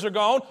conquerors are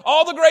gone.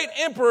 All the great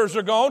emperors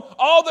are gone.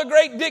 All the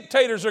great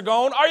dictators are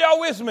gone. Are y'all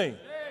with me?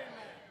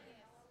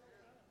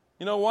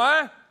 You know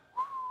why?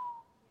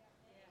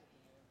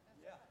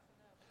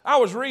 I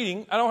was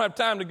reading, I don't have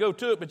time to go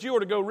to it, but you ought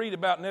to go read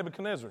about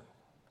Nebuchadnezzar.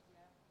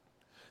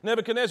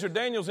 Nebuchadnezzar,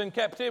 Daniel's in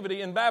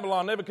captivity in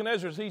Babylon.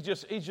 Nebuchadnezzar, he's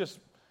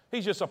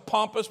just a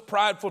pompous,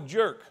 prideful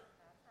jerk.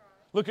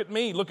 Look at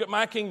me, look at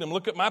my kingdom,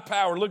 look at my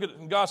power, look at it.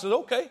 And God says,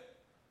 okay,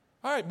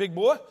 all right, big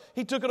boy.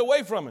 He took it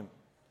away from him.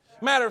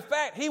 Matter of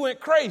fact, he went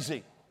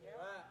crazy.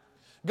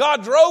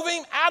 God drove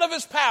him out of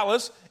his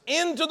palace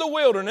into the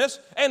wilderness,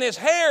 and his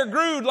hair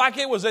grew like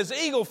it was as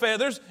eagle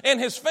feathers, and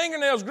his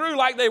fingernails grew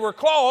like they were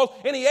claws,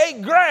 and he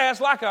ate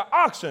grass like an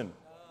oxen.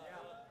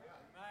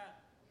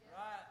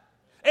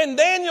 And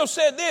Daniel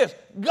said this,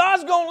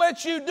 God's going to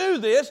let you do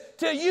this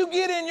till you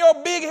get in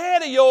your big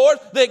head of yours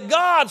that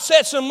God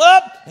sets them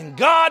up and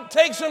God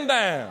takes them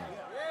down.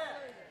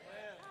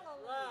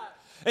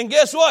 And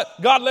guess what?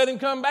 God let him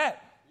come back.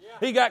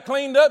 He got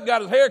cleaned up,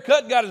 got his hair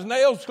cut, got his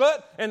nails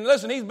cut, and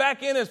listen, he's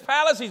back in his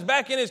palace, he's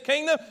back in his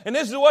kingdom, and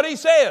this is what he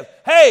says.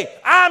 Hey,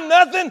 I'm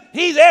nothing,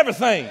 he's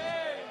everything.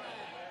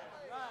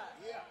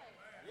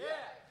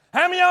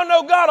 How many of y'all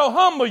know God will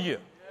humble you?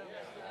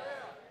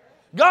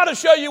 God will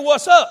show you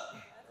what's up.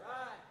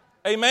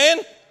 Amen?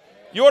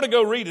 You ought to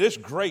go read it. It's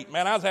great,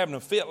 man. I was having a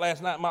fit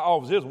last night in my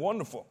office. It was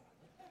wonderful.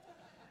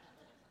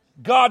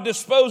 God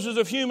disposes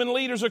of human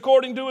leaders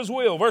according to his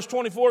will. Verse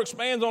 24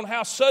 expands on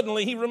how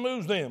suddenly he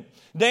removes them.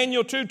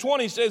 Daniel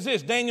 2:20 says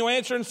this, Daniel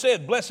answered and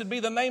said, Blessed be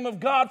the name of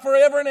God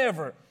forever and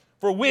ever,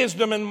 for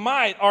wisdom and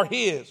might are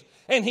his.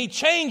 And he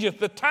changeth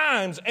the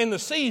times and the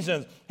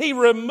seasons. He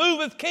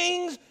removeth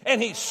kings,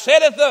 and he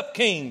setteth up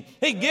kings.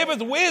 He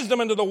giveth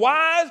wisdom unto the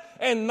wise,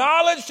 and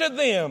knowledge to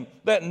them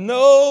that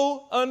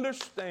know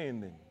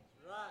understanding.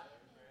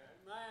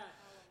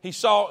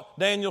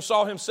 Daniel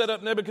saw him set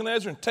up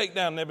Nebuchadnezzar and take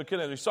down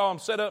Nebuchadnezzar. He saw him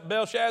set up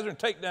Belshazzar and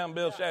take down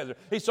Belshazzar.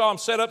 He saw him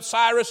set up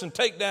Cyrus and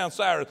take down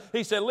Cyrus.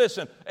 He said,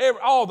 listen,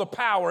 all the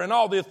power and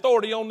all the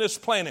authority on this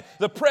planet,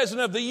 the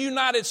President of the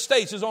United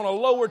States is on a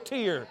lower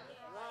tier.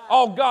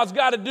 All God's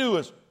got to do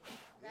is.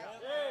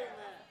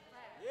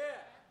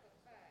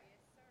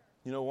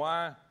 You know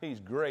why? He's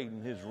great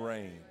in his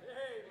reign.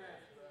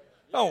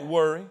 Don't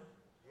worry.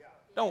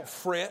 Don't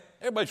fret.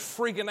 Everybody's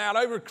freaking out.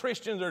 Every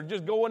Christians are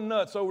just going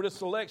nuts over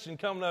this election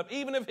coming up.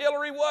 Even if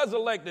Hillary was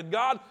elected,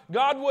 God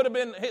would have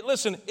been,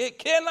 listen, it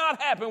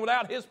cannot happen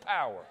without his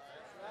power.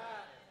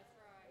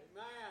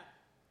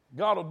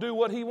 God will do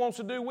what he wants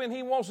to do, when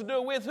he wants to do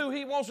it, with who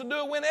he wants to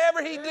do it,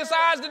 whenever he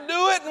decides to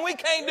do it, and we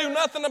can't do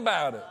nothing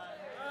about it.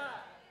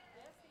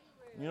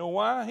 You know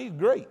why? He's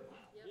great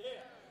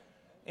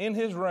in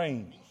his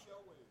reign.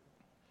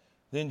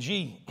 Then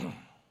G,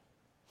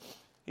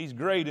 he's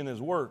great in his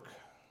work.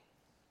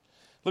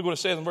 Look what it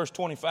says in verse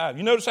 25.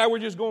 You notice how we're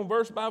just going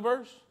verse by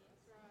verse?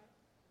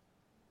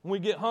 When we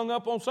get hung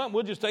up on something,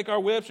 we'll just take our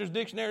Webster's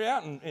dictionary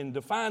out and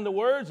define the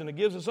words, and it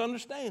gives us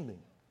understanding.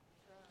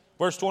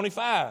 Verse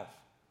 25.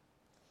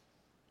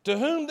 To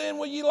whom then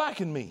will ye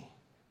liken me?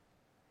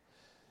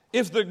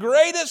 If the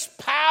greatest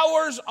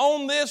powers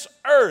on this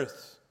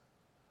earth,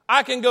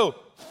 I can go,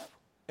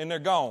 and they're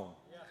gone.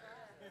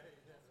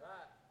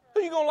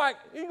 Who you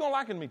gonna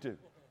liken me to?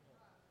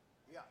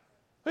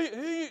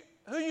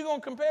 Who you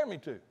gonna compare me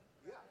to?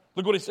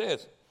 Look what he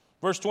says.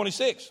 Verse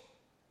 26.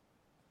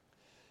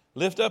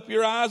 Lift up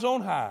your eyes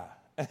on high.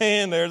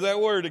 And there's that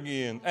word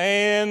again.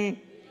 And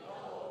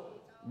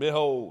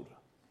behold.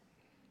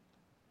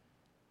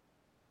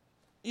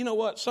 You know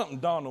what? Something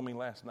dawned on me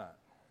last night.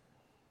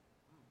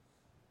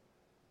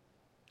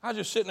 I was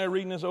just sitting there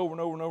reading this over and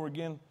over and over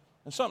again,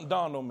 and something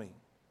dawned on me.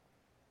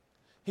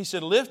 He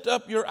said, lift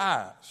up your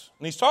eyes.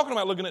 And he's talking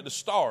about looking at the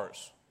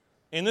stars.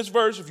 In this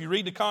verse, if you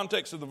read the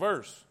context of the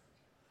verse,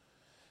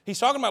 he's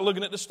talking about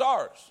looking at the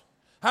stars.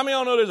 How many of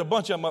y'all know there's a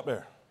bunch of them up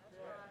there?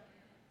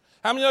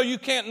 How many of you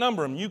can't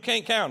number them? You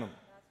can't count them.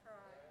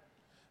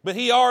 But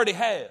he already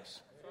has.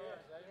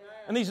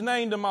 And he's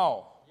named them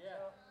all.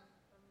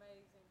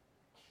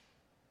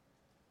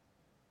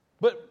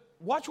 But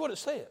watch what it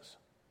says.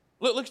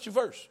 Look at your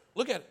verse.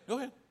 Look at it. Go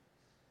ahead.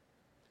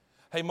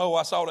 Hey, Mo,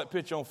 I saw that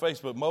picture on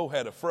Facebook. Mo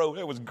had a fro.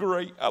 It was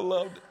great. I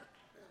loved it.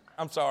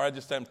 I'm sorry. I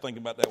just happened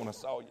thinking about that when I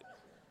saw you.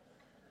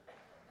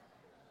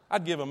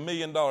 I'd give $1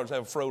 million to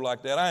have a fro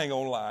like that. I ain't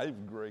going to lie. It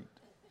was great.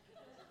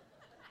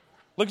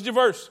 Look at your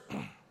verse.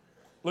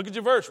 Look at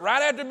your verse.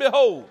 Right after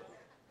behold.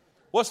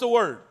 What's the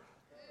word?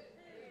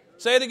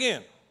 Say it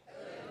again.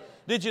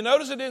 Did you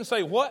notice it didn't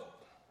say what?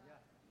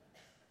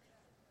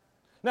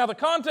 Now, the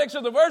context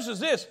of the verse is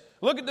this.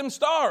 Look at them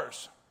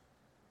stars.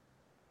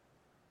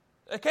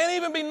 They can't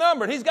even be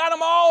numbered. He's got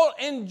them all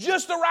in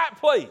just the right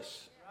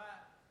place.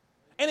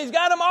 And he's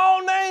got them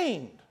all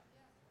named.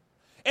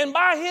 And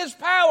by his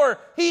power,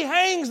 he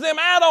hangs them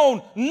out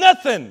on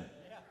nothing.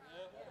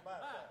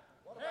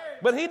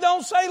 But he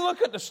don't say,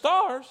 look at the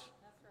stars.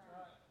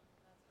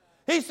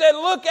 He said,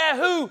 look at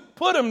who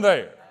put them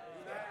there.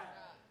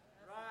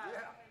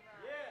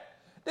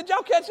 Did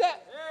y'all catch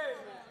that?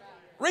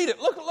 Read it.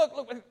 Look.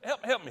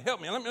 Help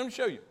me. Let me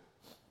show you.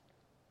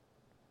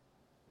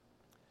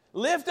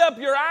 Lift up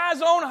your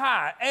eyes on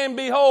high and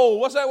behold.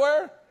 What's that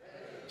word?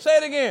 Say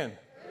it again.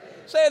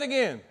 Say it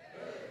again.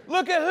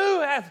 Look at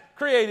who hath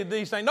created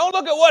these things. Don't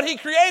look at what he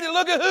created.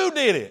 Look at who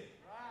did it.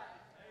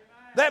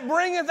 That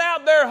bringeth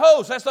out their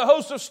host. That's the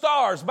host of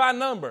stars by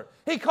number.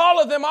 He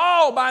calleth them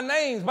all by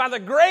names, by the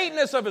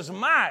greatness of his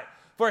might.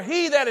 For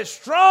he that is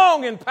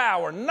strong in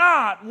power,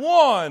 not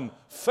one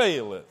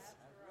faileth.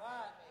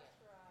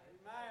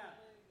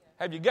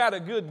 Have you got a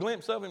good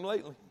glimpse of him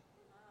lately?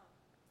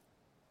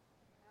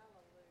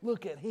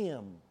 Look at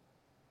him.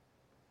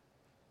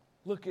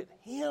 Look at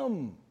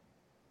him.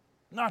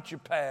 Not your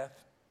path.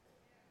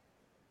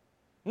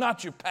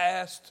 Not your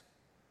past.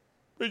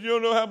 But you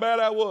don't know how bad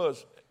I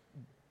was.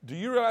 Do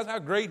you realize how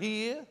great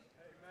he is?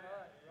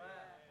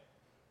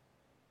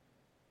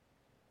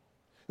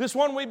 This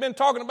one we've been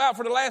talking about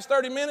for the last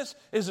 30 minutes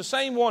is the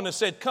same one that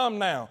said, come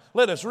now,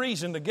 let us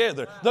reason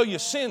together. Though your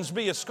sins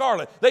be as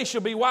scarlet, they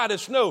shall be white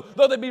as snow.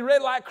 Though they be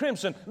red like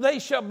crimson, they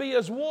shall be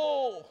as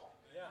wool.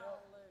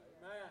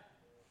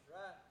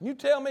 You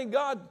tell me,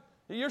 God,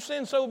 your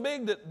sin's so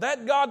big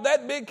that God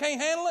that big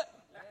can't handle it?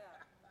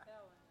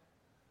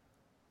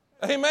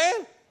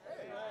 Amen?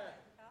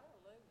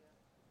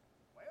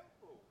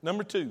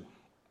 Number 2.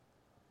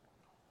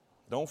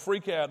 Don't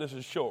freak out. This is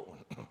a short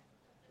one.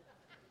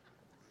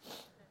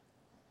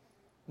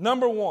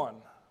 Number 1.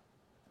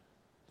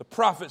 The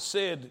prophet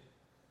said,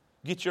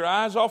 get your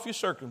eyes off your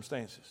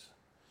circumstances.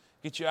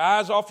 Get your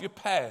eyes off your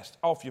past,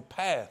 off your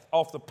path,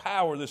 off the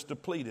power that's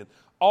depleted,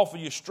 off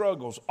of your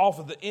struggles, off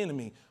of the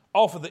enemy,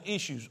 off of the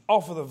issues,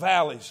 off of the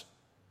valleys.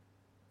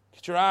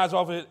 Get your eyes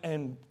off it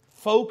and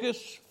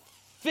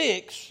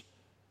fix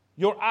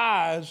your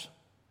eyes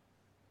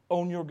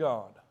on your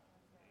God.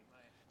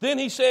 Then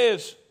he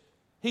says,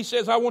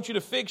 I want you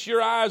to fix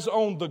your eyes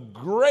on the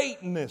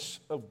greatness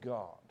of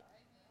God.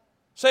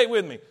 Say it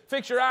with me.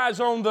 Fix your eyes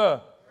on the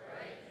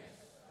greatness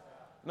of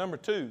God. Number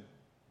 2,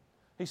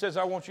 he says,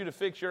 I want you to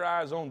fix your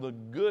eyes on the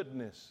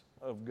goodness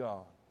of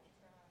God.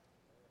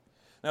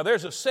 Now,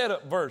 there's a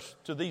setup verse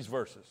to these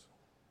verses.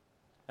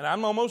 And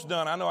I'm almost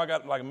done. I know I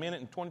got like a minute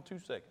and 22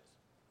 seconds.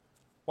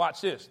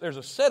 Watch this. There's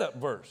a setup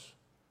verse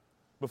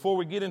before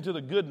we get into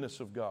the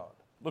goodness of God.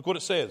 Look what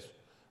it says.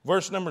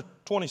 Verse number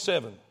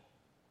 27.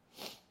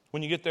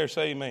 When you get there,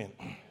 say amen.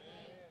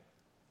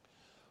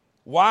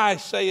 Why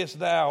sayest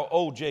thou,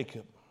 O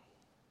Jacob?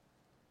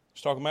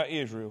 It's talking about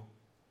Israel.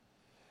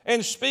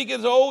 And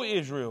speaketh, O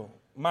Israel,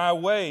 my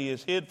way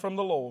is hid from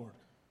the Lord,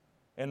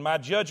 and my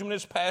judgment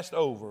is passed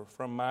over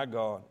from my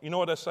God. You know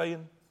what that's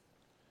saying?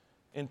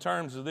 In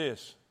terms of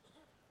this,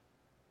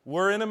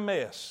 we're in a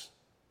mess,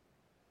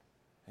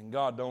 and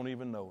God don't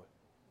even know it.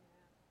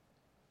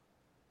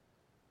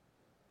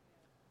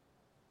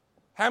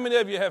 How many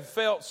of you have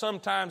felt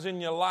sometimes in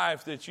your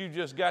life that you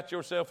just got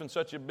yourself in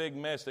such a big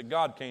mess that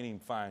God can't even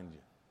find you?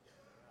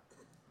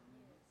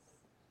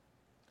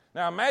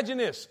 Now imagine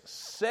this,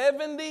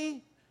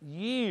 70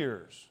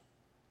 years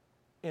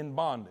in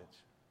bondage.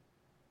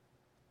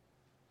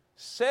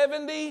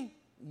 70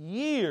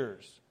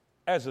 years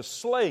as a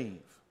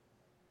slave.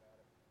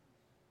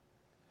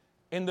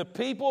 And the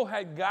people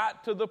had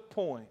got to the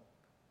point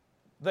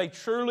they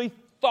truly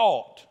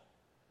thought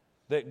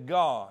that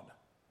God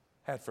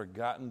had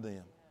forgotten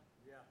them.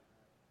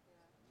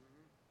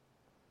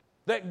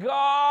 That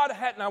God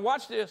had, now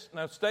watch this,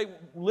 now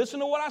listen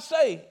to what I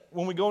say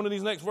when we go into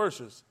these next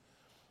verses.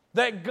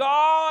 That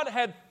God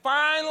had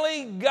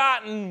finally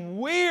gotten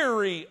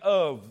weary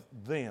of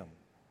them.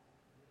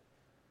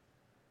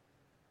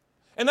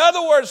 In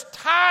other words,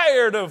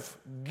 tired of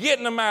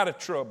getting them out of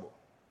trouble.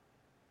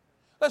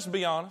 Let's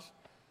be honest.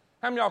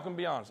 How many of y'all can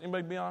be honest?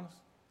 Anybody be honest?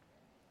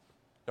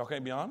 Y'all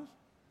can't be honest?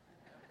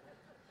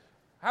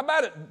 How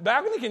about it?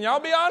 Balcony, can y'all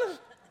be honest?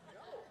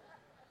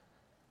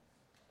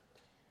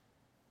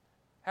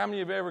 How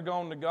many of you have ever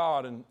gone to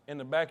God and in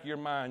the back of your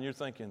mind you're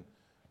thinking,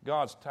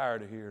 God's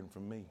tired of hearing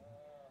from me?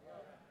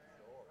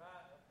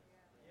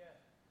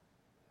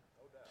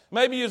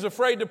 Maybe you was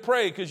afraid to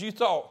pray because you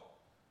thought,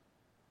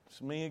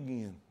 it's me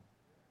again.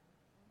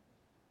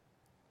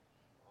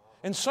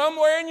 And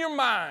somewhere in your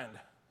mind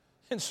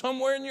and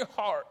somewhere in your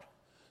heart,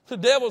 the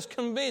devil's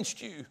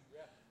convinced you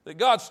that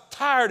God's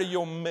tired of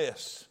your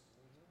mess.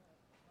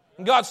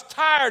 And God's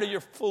tired of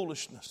your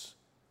foolishness.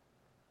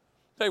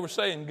 They were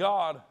saying,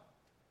 God,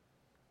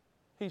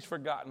 He's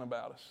forgotten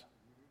about us.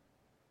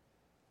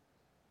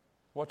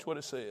 Watch what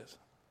it says.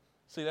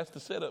 See, that's the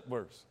setup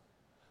verse.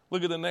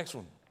 Look at the next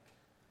one.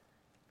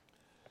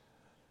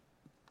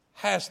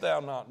 Hast thou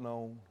not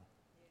known?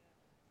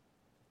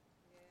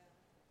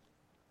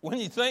 When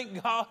you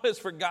think God has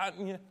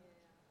forgotten you,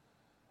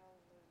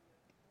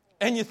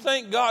 and you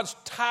think God's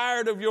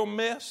tired of your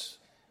mess,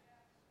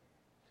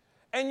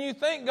 and you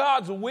think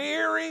God's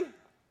weary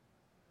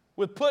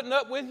with putting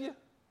up with you,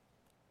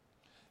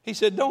 He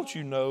said, don't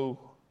you know?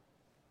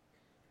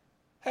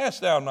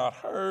 Hast thou not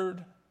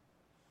heard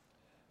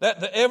that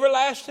the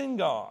everlasting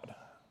God,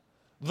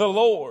 the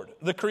Lord,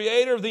 the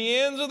creator of the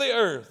ends of the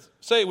earth,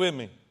 say it with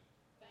me,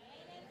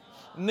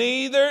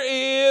 Neither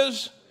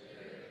is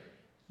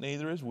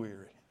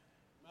weary.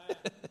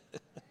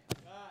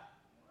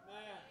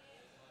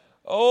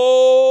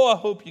 Oh, I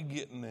hope you're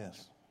getting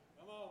this.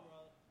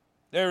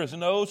 There is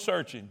no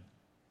searching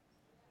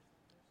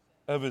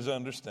of his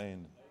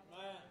understanding.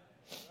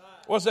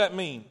 What's that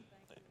mean?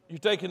 You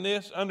taking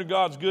this under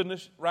God's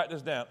goodness? Write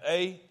this down.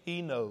 A,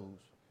 he knows.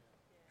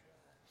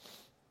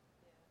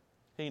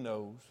 He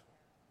knows.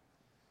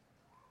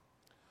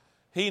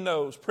 He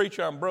knows.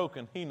 Preacher, I'm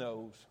broken. He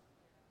knows.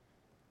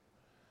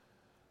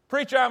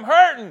 Preacher, I'm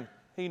hurting.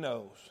 He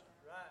knows.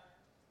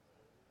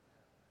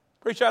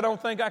 Preacher, I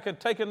don't think I can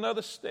take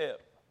another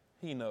step.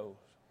 He knows.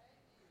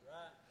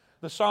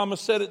 The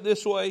psalmist said it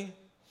this way.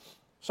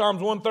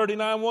 Psalms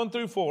 139, 1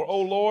 through 4.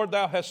 O Lord,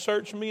 thou hast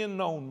searched me and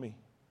known me.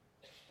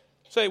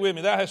 Say it with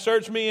me. Thou hast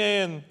searched me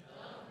and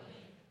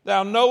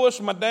thou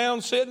knowest my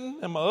down sitting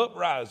and my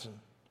uprising.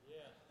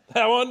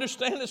 Thou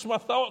understandest my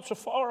thoughts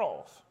afar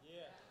off.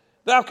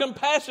 Thou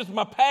compassest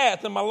my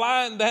path and my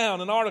lying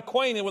down, and art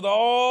acquainted with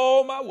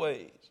all my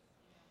ways.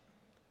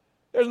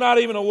 There's not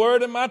even a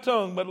word in my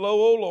tongue, but lo,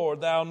 O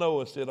Lord, thou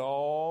knowest it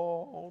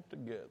all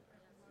together.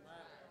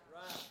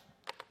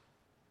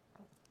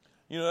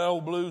 You know that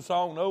old blues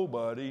song,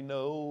 Nobody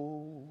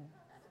Knows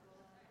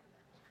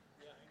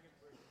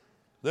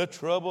the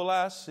Trouble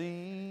I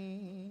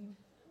See.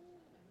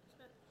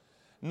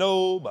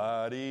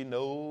 Nobody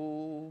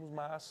knows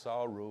my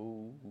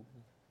sorrow.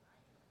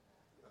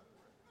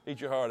 Eat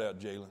your heart out,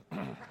 Jalen.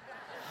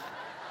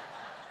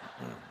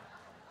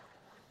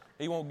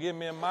 He won't give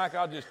me a mic.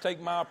 I'll just take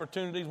my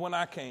opportunities when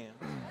I can.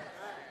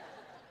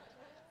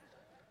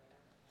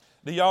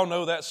 Do y'all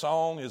know that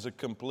song is a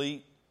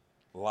complete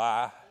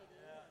lie?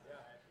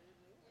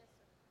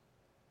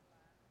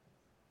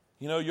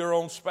 You know, your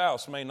own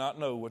spouse may not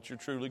know what you're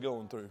truly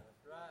going through.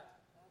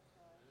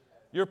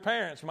 Your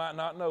parents might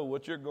not know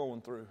what you're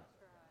going through.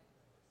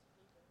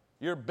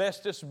 Your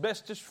bestest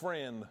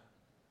friend,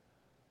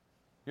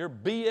 your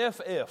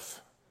BFF,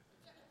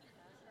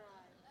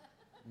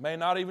 may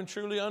not even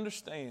truly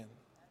understand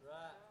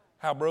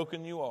how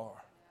broken you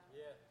are.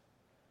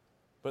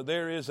 But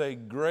there is a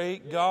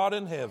great God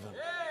in heaven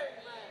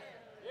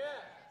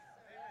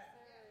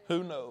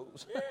who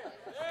knows.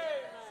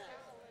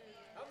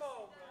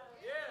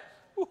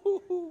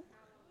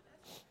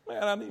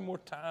 Man, I need more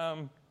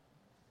time.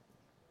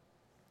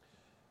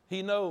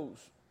 He knows.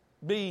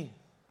 B,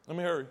 let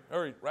me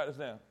hurry, write this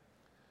down.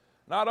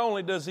 Not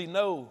only does he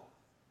know,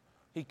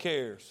 he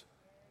cares.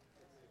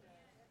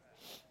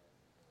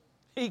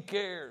 He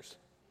cares.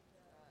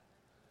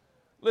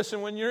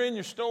 Listen, when you're in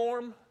your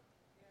storm,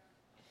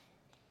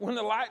 when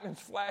the lightning's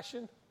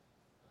flashing,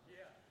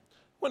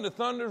 when the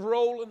thunder's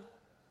rolling,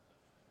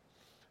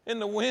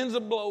 and the winds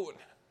are blowing,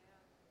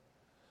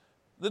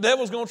 the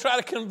devil's going to try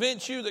to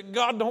convince you that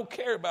God don't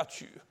care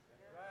about you.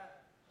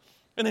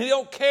 And he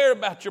don't care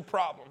about your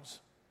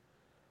problems.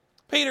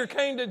 Peter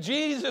came to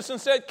Jesus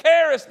and said,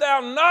 carest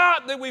thou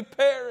not that we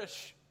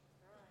perish?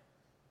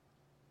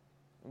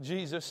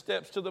 Jesus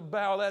steps to the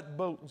bow of that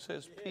boat and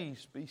says,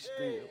 peace, be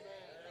still.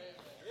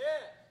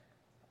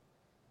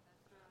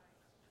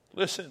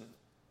 Listen,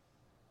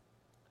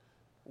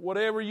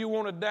 whatever you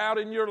want to doubt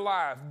in your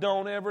life,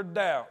 don't ever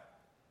doubt.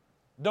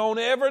 Don't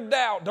ever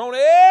doubt. Don't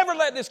ever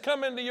let this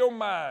come into your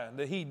mind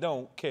that he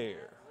don't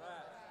care.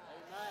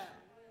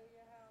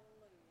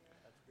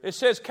 It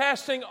says,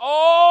 casting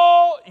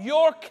all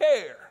your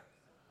care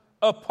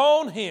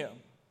upon him,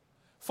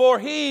 for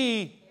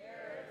he...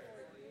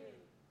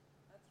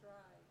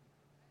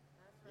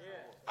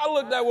 I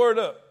looked that word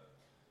up.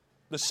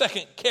 The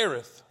second,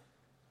 careth.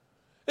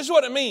 This is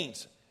what it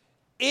means.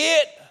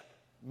 It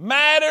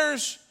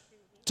matters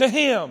to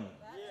him.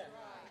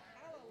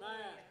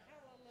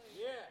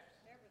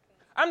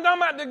 I'm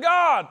talking about the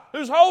God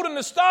who's holding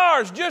the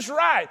stars just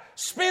right,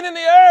 spinning the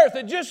earth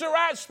at just the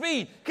right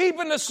speed,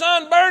 keeping the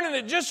sun burning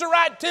at just the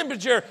right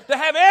temperature, to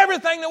have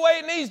everything the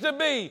way it needs to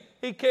be.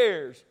 He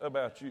cares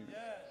about you.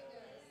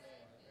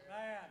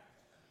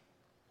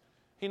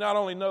 He not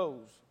only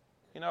knows,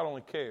 he not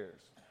only cares.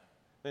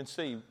 Then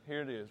see,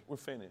 here it is. We're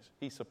finished.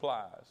 He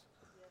supplies.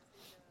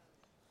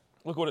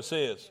 Look what it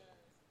says.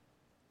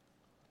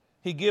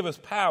 He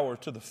giveth power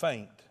to the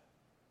faint.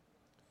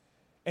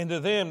 And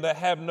to them that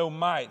have no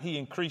might, he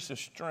increaseth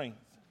strength.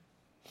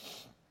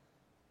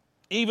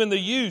 Even the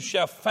youth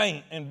shall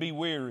faint and be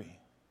weary,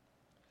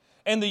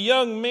 and the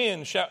young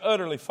men shall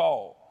utterly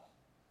fall.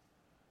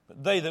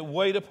 But they that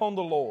wait upon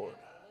the Lord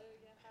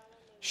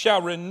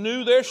shall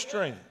renew their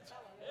strength.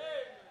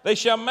 They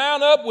shall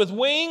mount up with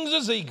wings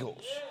as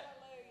eagles.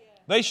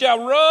 They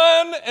shall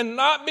run and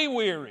not be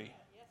weary.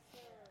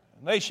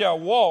 And they shall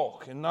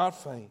walk and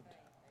not faint.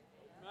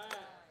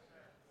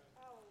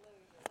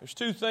 There's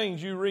two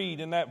things you read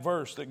in that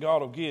verse that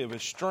God will give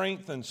is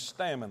strength and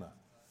stamina.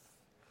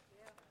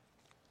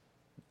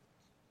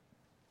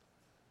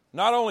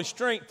 Not only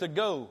strength to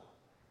go,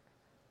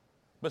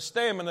 but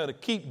stamina to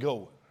keep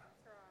going.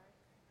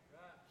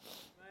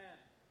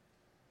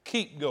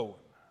 Keep going.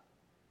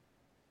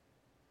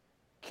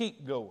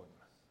 Keep going.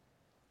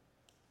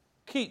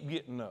 Keep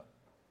getting up.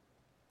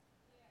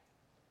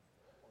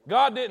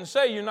 God didn't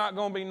say you're not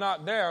going to be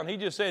knocked down. He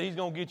just said He's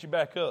going to get you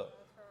back up.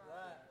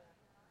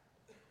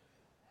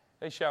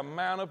 They shall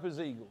mount up as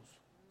eagles.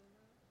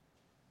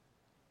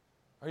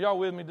 Are y'all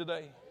with me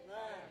today?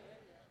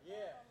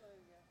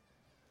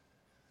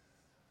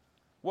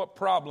 What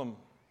problem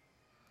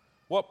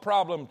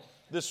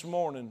this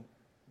morning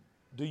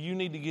do you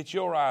need to get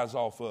your eyes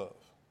off of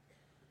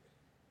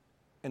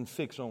and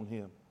fix on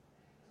Him?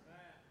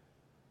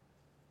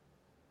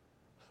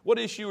 What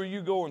issue are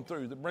you going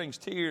through that brings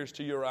tears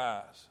to your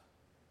eyes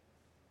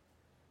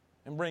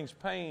and brings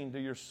pain to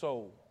your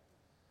soul?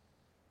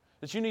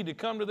 That you need to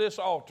come to this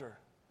altar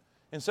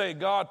and say,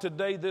 God,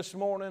 today, this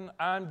morning,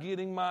 I'm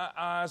getting my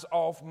eyes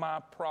off my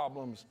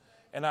problems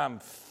and I'm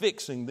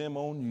fixing them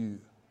on you.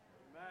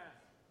 Amen.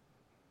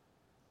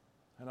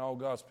 And all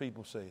God's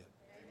people say it.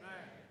 Amen.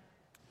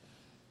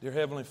 Dear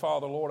Heavenly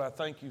Father, Lord, I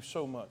thank you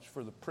so much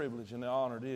for the privilege and the honor it is